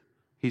feared.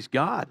 He's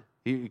God.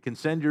 He can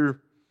send your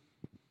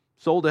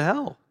soul to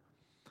hell.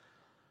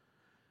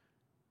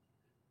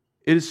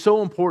 It is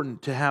so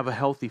important to have a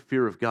healthy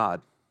fear of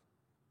God.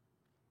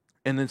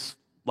 And it's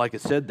like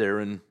it said there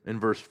in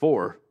verse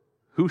 4,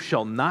 who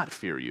shall not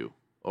fear you,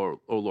 O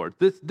Lord?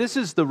 This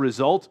is the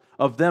result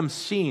of them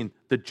seeing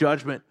the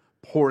judgment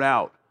poured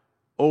out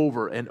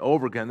over and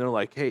over again. They're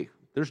like, hey,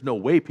 there's no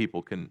way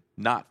people can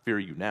not fear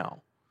you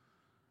now.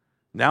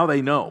 Now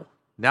they know.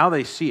 Now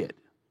they see it.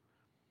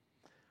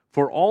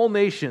 For all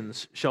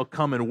nations shall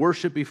come and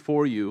worship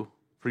before you,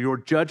 for your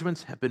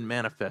judgments have been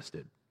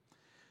manifested.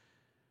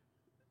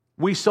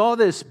 We saw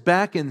this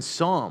back in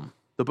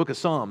the book of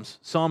Psalms,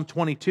 Psalm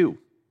 22.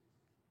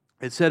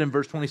 It said in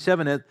verse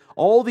 27, that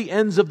all the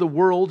ends of the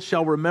world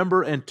shall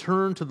remember and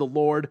turn to the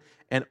Lord,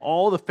 and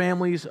all the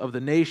families of the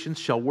nations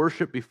shall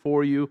worship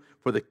before you,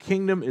 for the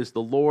kingdom is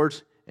the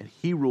Lord's, and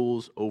he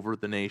rules over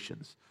the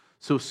nations.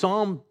 So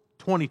Psalm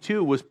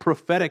 22 was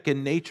prophetic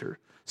in nature,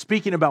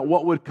 speaking about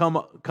what would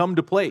come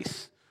to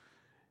place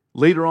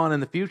later on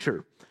in the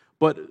future.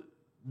 But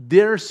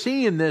they're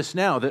seeing this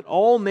now, that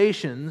all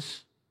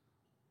nations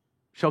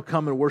shall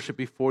come and worship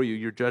before you.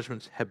 Your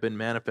judgments have been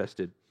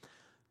manifested.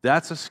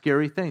 That's a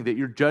scary thing, that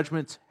your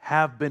judgments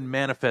have been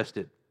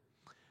manifested.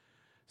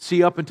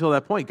 See, up until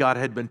that point, God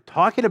had been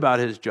talking about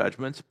his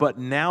judgments, but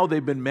now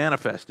they've been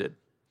manifested.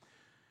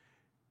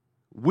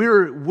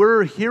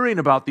 We're hearing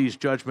about these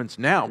judgments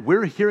now.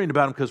 We're hearing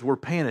about them because we're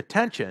paying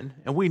attention,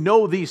 and we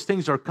know these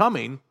things are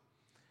coming,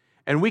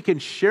 and we can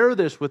share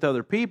this with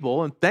other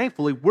people, and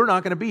thankfully, we're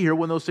not going to be here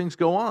when those things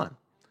go on.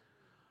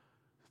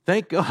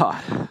 Thank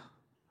God.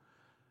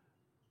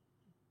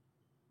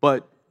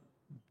 But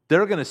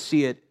they're going to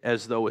see it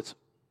as though it's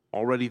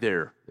already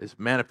there. It's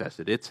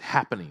manifested. It's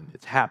happening.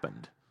 It's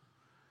happened.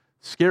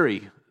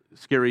 Scary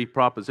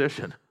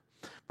proposition.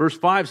 Verse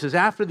 5 says,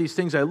 after these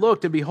things I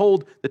looked, and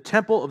behold, the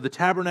temple of the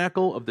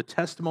tabernacle of the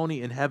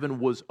testimony in heaven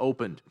was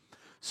opened.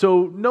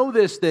 So know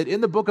this, that in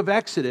the book of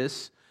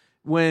Exodus,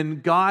 when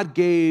God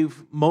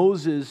gave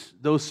Moses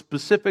those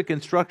specific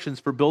instructions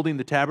for building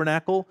the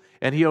tabernacle,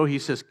 and he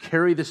says,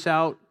 carry this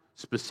out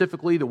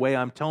specifically the way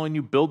I'm telling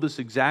you, build this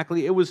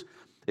exactly. It was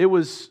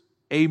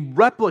a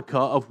replica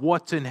of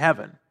what's in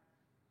heaven.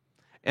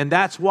 And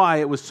that's why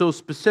it was so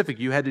specific.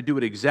 You had to do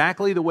it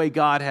exactly the way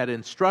God had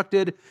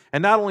instructed.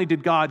 And not only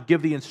did God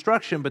give the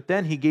instruction, but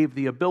then he gave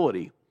the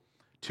ability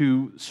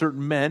to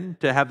certain men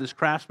to have this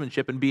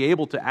craftsmanship and be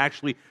able to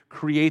actually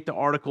create the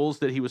articles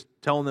that he was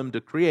telling them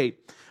to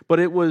create. But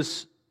it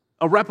was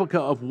a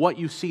replica of what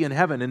you see in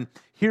heaven. And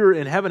here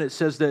in heaven it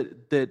says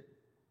that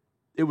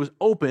it was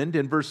opened.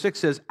 And verse 6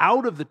 says,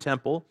 out of the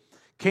temple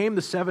came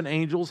the 7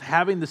 angels,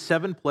 having the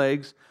 7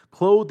 plagues,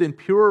 clothed in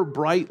pure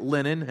bright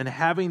linen, and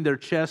having their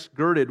chests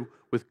girded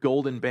with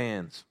golden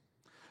bands.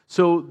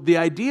 So the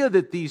idea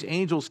that these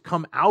angels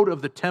come out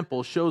of the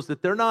temple shows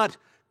that they're not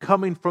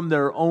coming from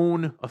their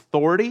own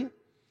authority.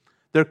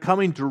 They're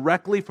coming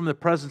directly from the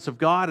presence of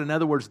God. In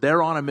other words,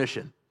 they're on a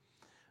mission.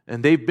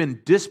 And they've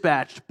been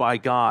dispatched by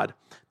God.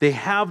 They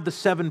have the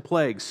 7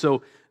 plagues.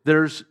 So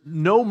there's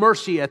no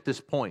mercy at this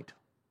point.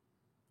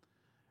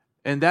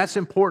 And that's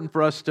important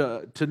for us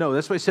to know.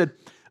 That's why I said,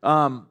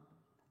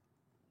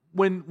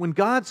 when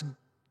God's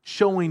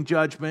showing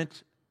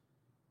judgment,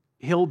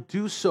 he'll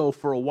do so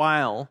for a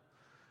while.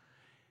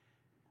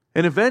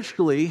 And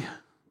eventually,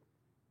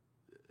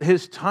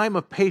 his time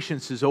of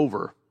patience is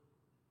over.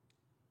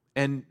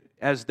 And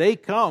as they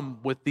come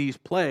with these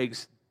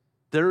plagues,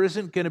 there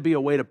isn't going to be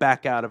a way to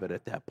back out of it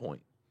at that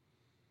point.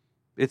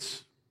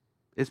 It's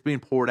being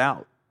poured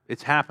out.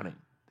 It's happening.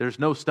 There's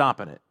no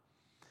stopping it.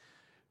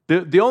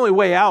 The only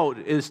way out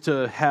is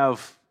to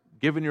have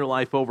given your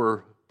life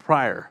over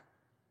prior,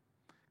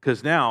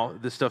 because now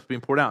this stuff's being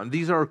poured out. And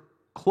these are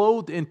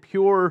clothed in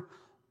pure,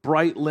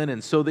 bright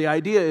linen. So the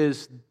idea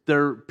is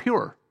they're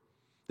pure.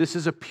 This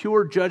is a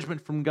pure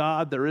judgment from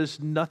God. There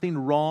is nothing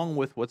wrong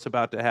with what's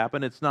about to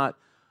happen. It's not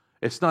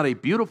a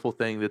beautiful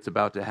thing that's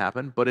about to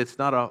happen, but it's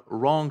not a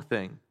wrong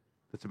thing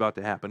that's about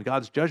to happen.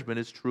 God's judgment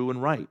is true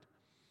and right.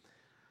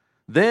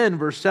 Then,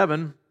 verse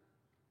 7,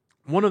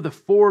 one of the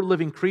 4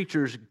 living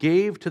creatures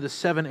gave to the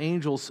 7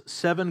 angels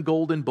 7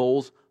 golden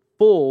bowls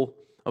full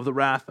of the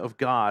wrath of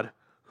God,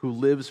 who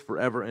lives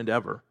forever and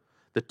ever.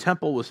 The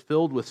temple was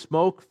filled with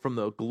smoke from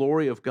the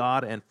glory of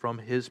God and from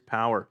His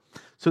power.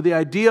 So the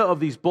idea of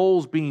these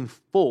bowls being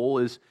full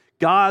is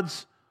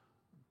God's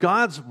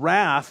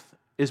wrath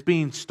is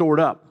being stored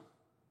up.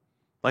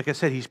 Like I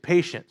said, He's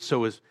patient.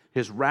 So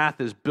His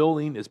wrath is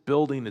building, it's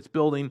building, it's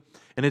building.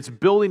 And it's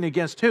building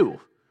against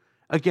who?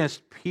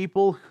 Against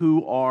people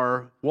who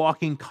are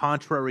walking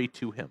contrary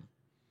to Him.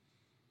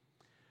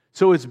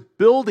 So it's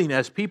building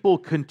as people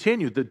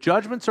continue. The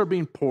judgments are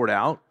being poured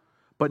out.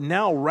 But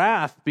now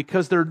wrath,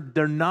 because they're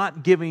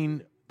not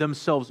giving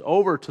themselves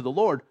over to the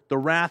Lord, the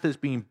wrath is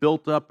being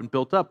built up and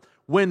built up.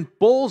 When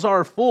bowls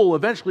are full,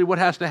 eventually what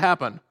has to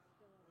happen?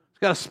 It's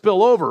got to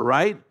spill over,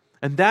 right?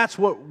 And that's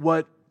what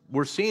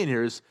we're seeing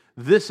here is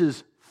this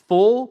is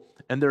full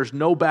and there's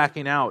no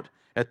backing out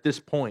at this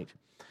point.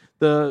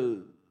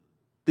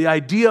 The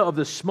idea of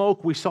the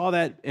smoke, we saw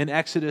that in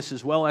Exodus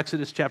as well.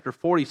 Exodus chapter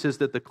 40 says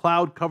that the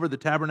cloud covered the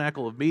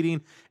tabernacle of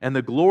meeting, and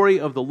the glory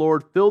of the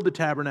Lord filled the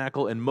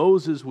tabernacle, and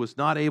Moses was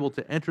not able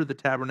to enter the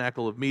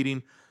tabernacle of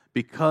meeting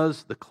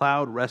because the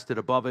cloud rested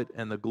above it,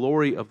 and the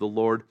glory of the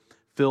Lord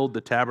filled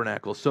the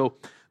tabernacle. So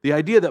the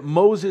idea that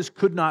Moses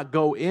could not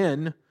go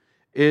in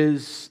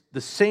is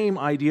the same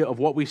idea of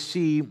what we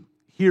see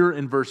here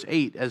in verse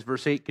 8, as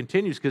verse 8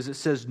 continues, because it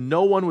says,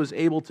 no one was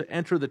able to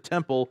enter the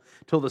temple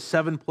till the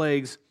 7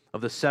 plagues of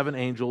the 7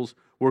 angels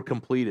were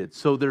completed.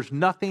 So there's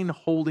nothing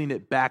holding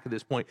it back at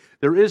this point.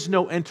 There is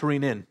no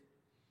entering in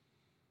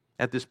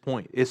at this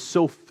point. It's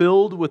so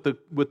filled with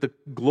the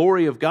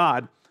glory of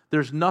God,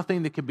 there's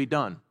nothing that can be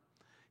done.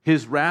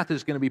 His wrath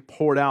is going to be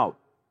poured out.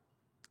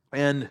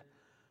 And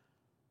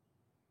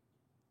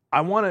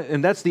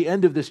that's the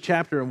end of this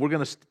chapter, and we're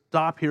going to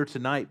stop here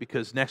tonight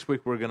because next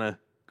week we're going to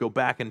go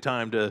back in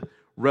time to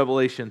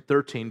Revelation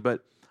 13.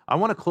 But I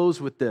want to close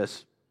with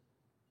this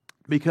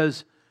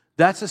because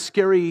that's a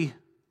scary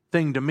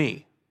thing to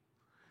me.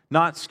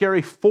 Not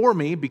scary for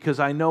me because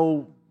I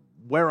know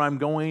where I'm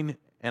going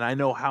and I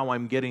know how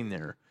I'm getting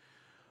there.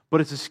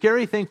 But it's a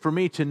scary thing for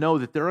me to know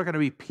that there are going to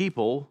be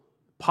people,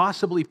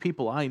 possibly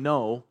people I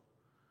know,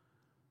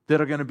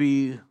 that are going to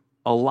be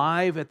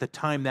alive at the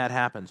time that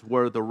happens,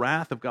 where the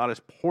wrath of God is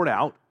poured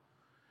out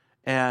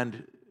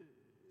and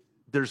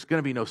there's going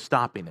to be no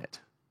stopping it.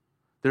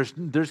 There's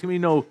going to be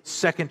no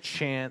second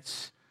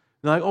chance.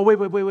 They're like, oh,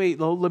 wait,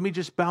 let me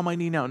just bow my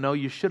knee now. No,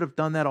 you should have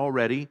done that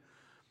already.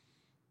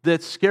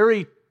 That's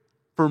scary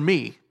for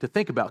me to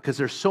think about because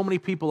there's so many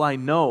people I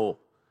know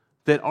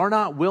that are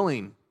not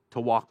willing to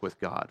walk with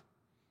God.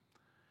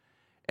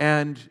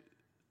 And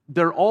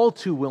they're all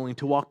too willing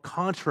to walk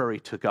contrary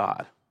to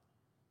God.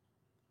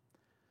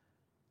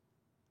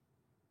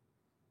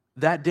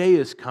 That day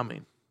is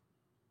coming.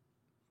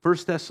 1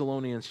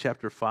 Thessalonians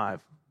chapter 5,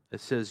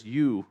 it says,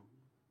 you,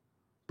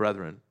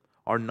 brethren,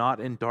 are not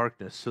in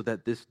darkness, so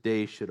that this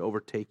day should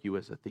overtake you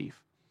as a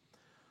thief.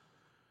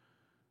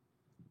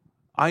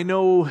 I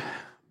know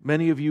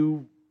many of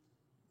you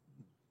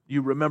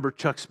remember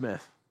Chuck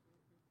Smith.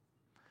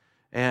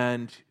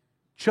 And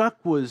Chuck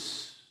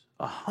was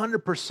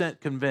 100%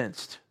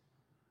 convinced,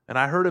 and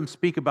I heard him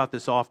speak about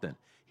this often.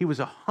 He was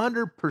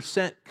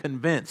 100%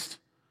 convinced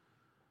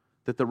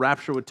that the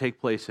rapture would take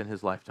place in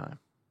his lifetime.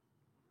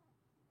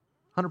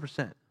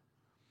 100%.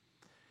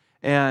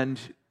 And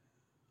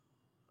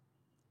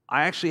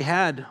I actually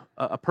had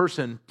a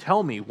person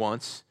tell me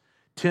once,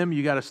 Tim,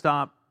 you got to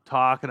stop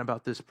talking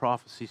about this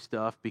prophecy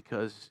stuff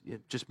because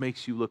it just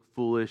makes you look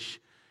foolish.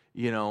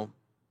 You know,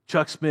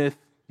 Chuck Smith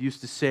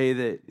used to say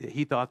that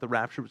he thought the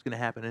rapture was going to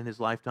happen in his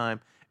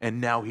lifetime, and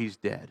now he's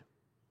dead.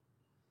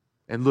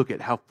 And look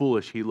at how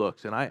foolish he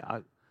looks. And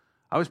I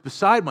was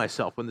beside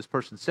myself when this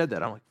person said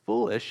that. I'm like,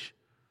 foolish?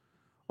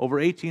 Over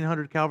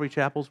 1,800 Calvary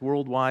chapels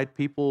worldwide,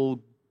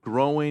 people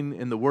growing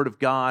in the Word of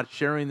God,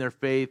 sharing their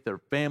faith, their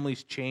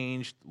families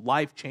changed,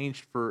 life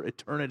changed for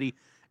eternity,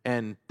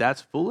 and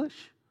that's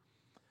foolish?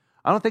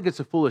 I don't think it's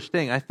a foolish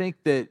thing. I think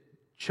that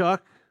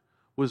Chuck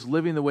was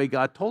living the way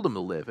God told him to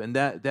live, and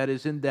that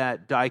is in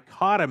that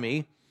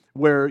dichotomy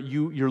where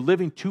you're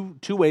living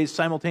two ways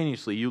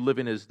simultaneously. You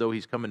living as though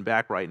he's coming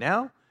back right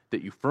now,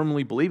 that you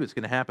firmly believe it's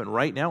going to happen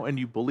right now, and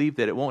you believe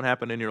that it won't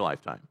happen in your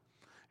lifetime.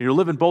 You're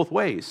living both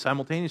ways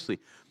simultaneously.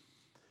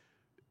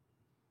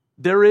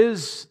 There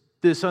is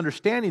this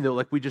understanding, though,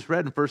 like we just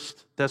read in 1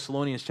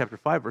 Thessalonians chapter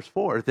 5, verse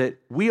 4, that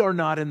we are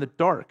not in the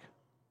dark.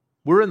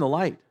 We're in the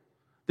light.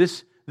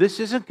 This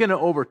isn't going to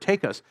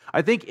overtake us.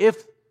 I think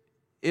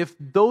if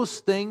those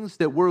things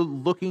that we're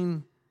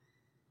looking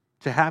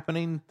to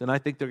happening, then I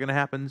think they're going to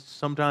happen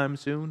sometime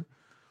soon.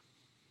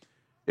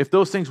 If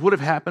those things would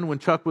have happened when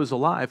Chuck was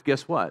alive,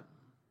 guess what?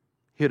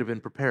 He'd have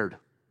been prepared.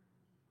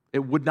 It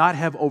would not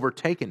have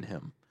overtaken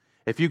him.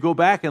 If you go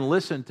back and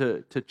listen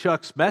to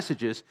Chuck's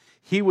messages,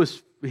 he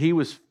was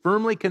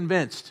firmly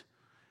convinced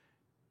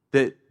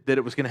that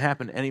it was going to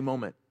happen any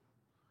moment.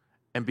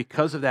 And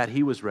because of that,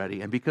 he was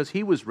ready. And because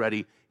he was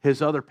ready,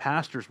 his other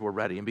pastors were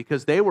ready. And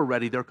because they were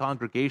ready, their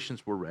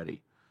congregations were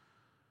ready.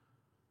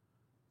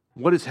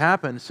 What has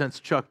happened since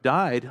Chuck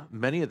died,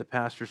 many of the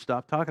pastors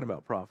stopped talking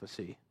about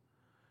prophecy.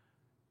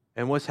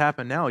 And what's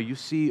happened now, you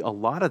see a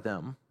lot of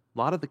them a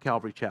lot of the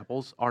Calvary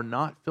chapels are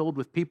not filled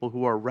with people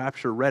who are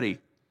rapture ready.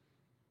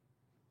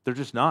 They're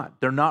just not.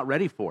 They're not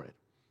ready for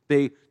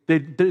it.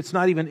 It's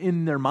not even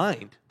in their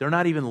mind. They're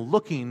not even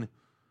looking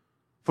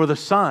for the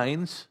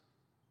signs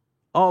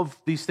of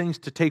these things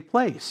to take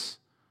place.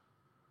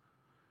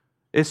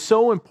 It's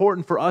so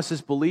important for us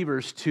as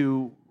believers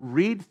to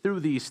read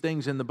through these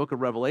things in the book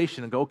of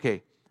Revelation and go,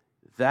 okay,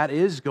 that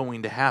is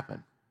going to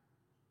happen.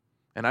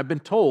 And I've been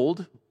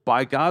told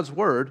by God's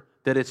word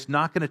that it's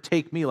not going to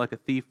take me like a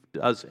thief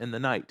does in the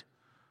night.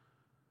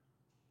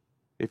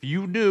 If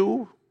you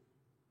knew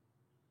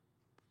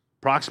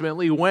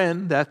approximately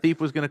when that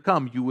thief was going to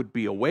come, you would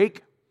be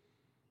awake,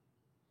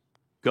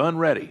 gun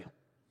ready.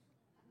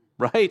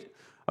 Right?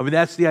 I mean,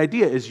 that's the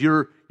idea, is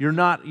you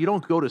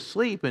don't go to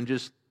sleep and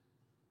just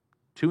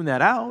tune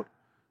that out,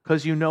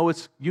 because you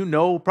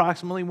know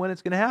approximately when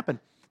it's going to happen.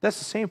 That's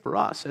the same for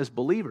us as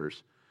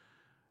believers.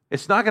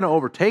 It's not going to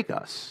overtake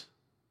us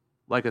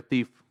like a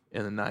thief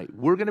in the night.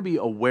 We're going to be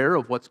aware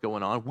of what's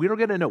going on. We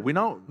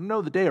don't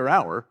know the day or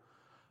hour,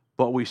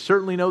 but we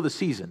certainly know the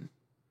season.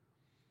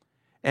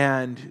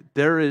 And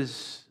there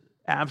is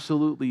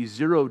absolutely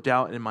zero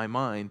doubt in my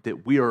mind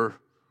that we're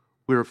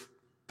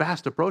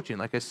fast approaching.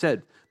 Like I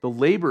said, the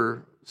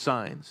labor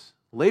signs,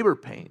 labor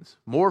pains,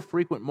 more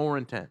frequent, more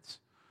intense.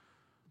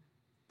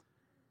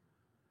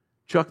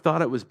 Chuck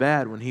thought it was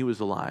bad when he was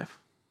alive.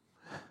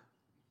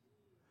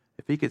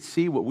 If he could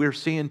see what we're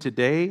seeing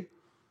today,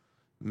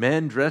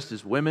 men dressed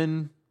as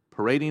women,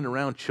 parading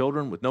around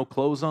children with no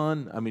clothes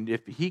on, I mean,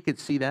 if he could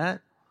see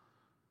that,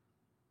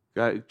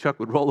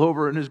 Chuck would roll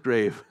over in his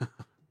grave.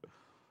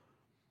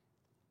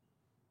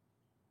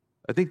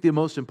 I think the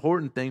most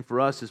important thing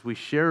for us as we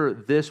share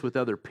this with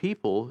other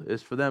people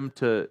is for them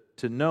to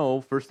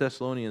know, 1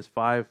 Thessalonians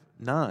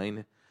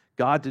 5:9,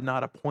 God did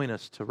not appoint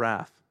us to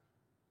wrath,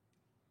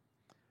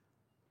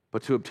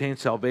 but to obtain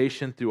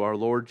salvation through our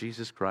Lord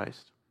Jesus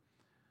Christ.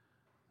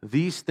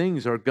 These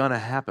things are going to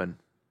happen.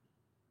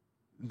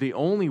 The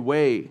only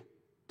way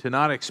to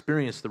not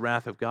experience the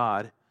wrath of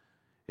God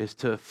is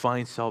to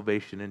find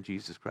salvation in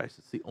Jesus Christ.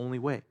 It's the only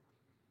way.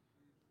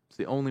 It's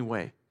the only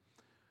way.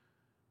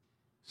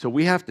 So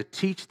we have to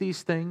teach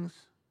these things.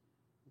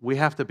 We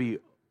have to be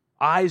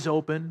eyes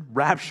open,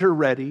 rapture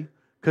ready,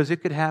 because it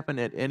could happen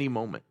at any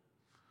moment.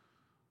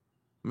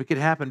 I mean, it could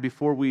happen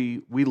before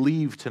we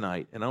leave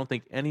tonight, and I don't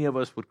think any of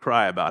us would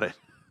cry about it.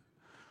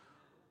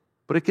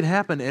 But it could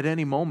happen at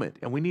any moment,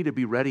 and we need to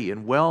be ready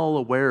and well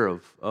aware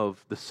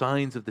of the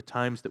signs of the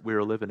times that we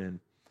are living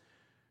in.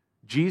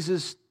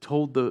 Jesus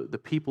told the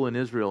people in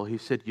Israel, he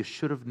said, you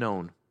should have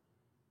known.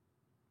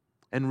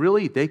 And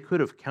really, they could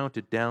have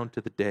counted down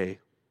to the day.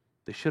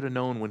 They should have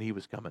known when he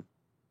was coming.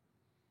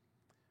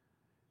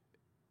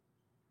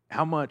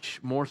 How much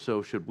more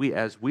so should we,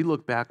 as we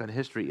look back on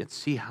history and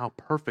see how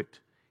perfect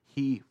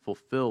he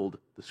fulfilled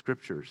the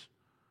Scriptures,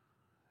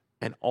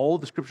 and all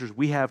the Scriptures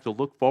we have to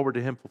look forward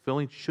to him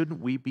fulfilling,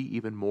 shouldn't we be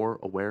even more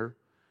aware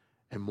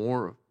and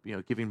more,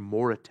 giving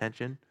more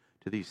attention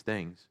to these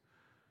things?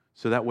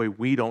 So that way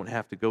we don't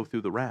have to go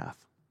through the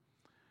wrath,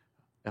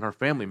 and our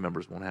family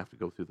members won't have to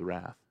go through the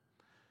wrath.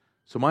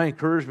 So my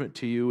encouragement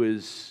to you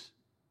is,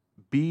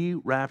 be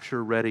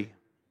rapture ready.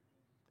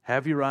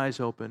 Have your eyes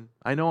open.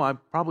 I know I'm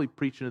probably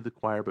preaching to the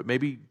choir, but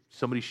maybe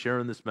somebody's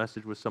sharing this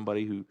message with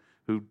somebody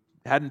who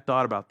hadn't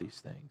thought about these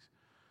things.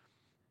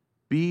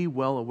 Be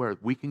well aware.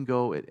 We can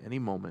go at any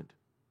moment,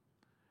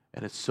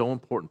 and it's so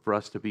important for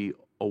us to be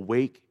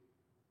awake,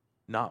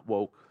 not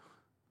woke.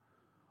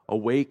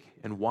 Awake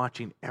and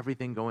watching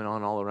everything going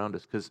on all around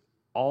us, because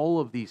all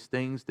of these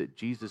things that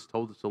Jesus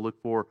told us to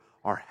look for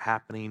are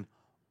happening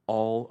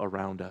all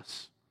around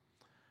us.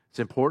 It's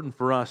important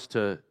for us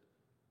to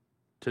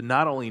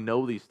not only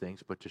know these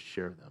things, but to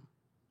share them.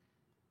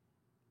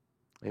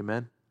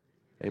 Amen?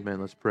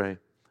 Amen. Let's pray.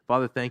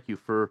 Father, thank you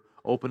for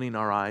opening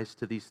our eyes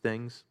to these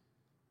things.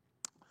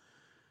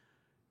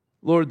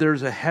 Lord,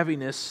 there's a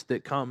heaviness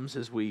that comes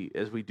as we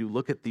do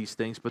look at these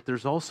things, but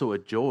there's also a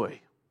joy,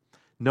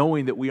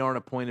 knowing that we aren't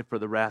appointed for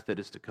the wrath that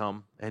is to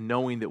come, and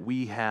knowing that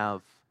we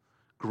have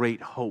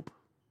great hope.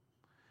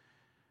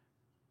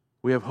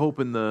 We have hope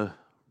in the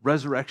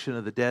resurrection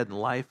of the dead and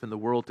life in the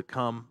world to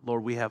come.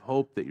 Lord, we have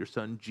hope that your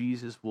Son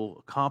Jesus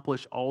will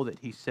accomplish all that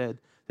he said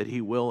that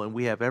he will, and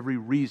we have every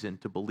reason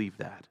to believe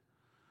that.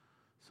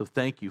 So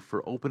thank you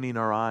for opening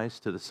our eyes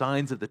to the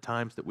signs of the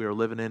times that we are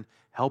living in.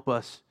 Help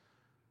us,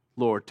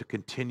 Lord, to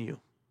continue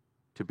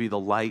to be the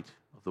light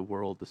of the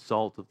world, the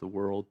salt of the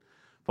world.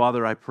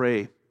 Father, I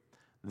pray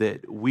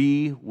that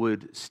we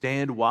would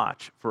stand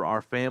watch for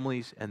our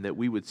families, and that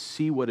we would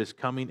see what is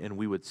coming and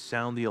we would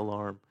sound the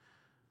alarm.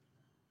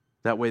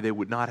 That way they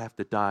would not have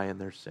to die in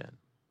their sin.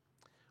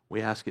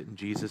 We ask it in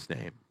Jesus'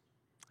 name.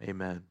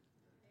 Amen.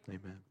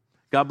 Amen.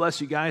 God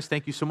bless you guys.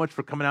 Thank you so much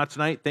for coming out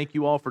tonight. Thank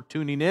you all for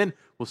tuning in.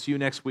 We'll see you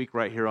next week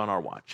right here on our watch.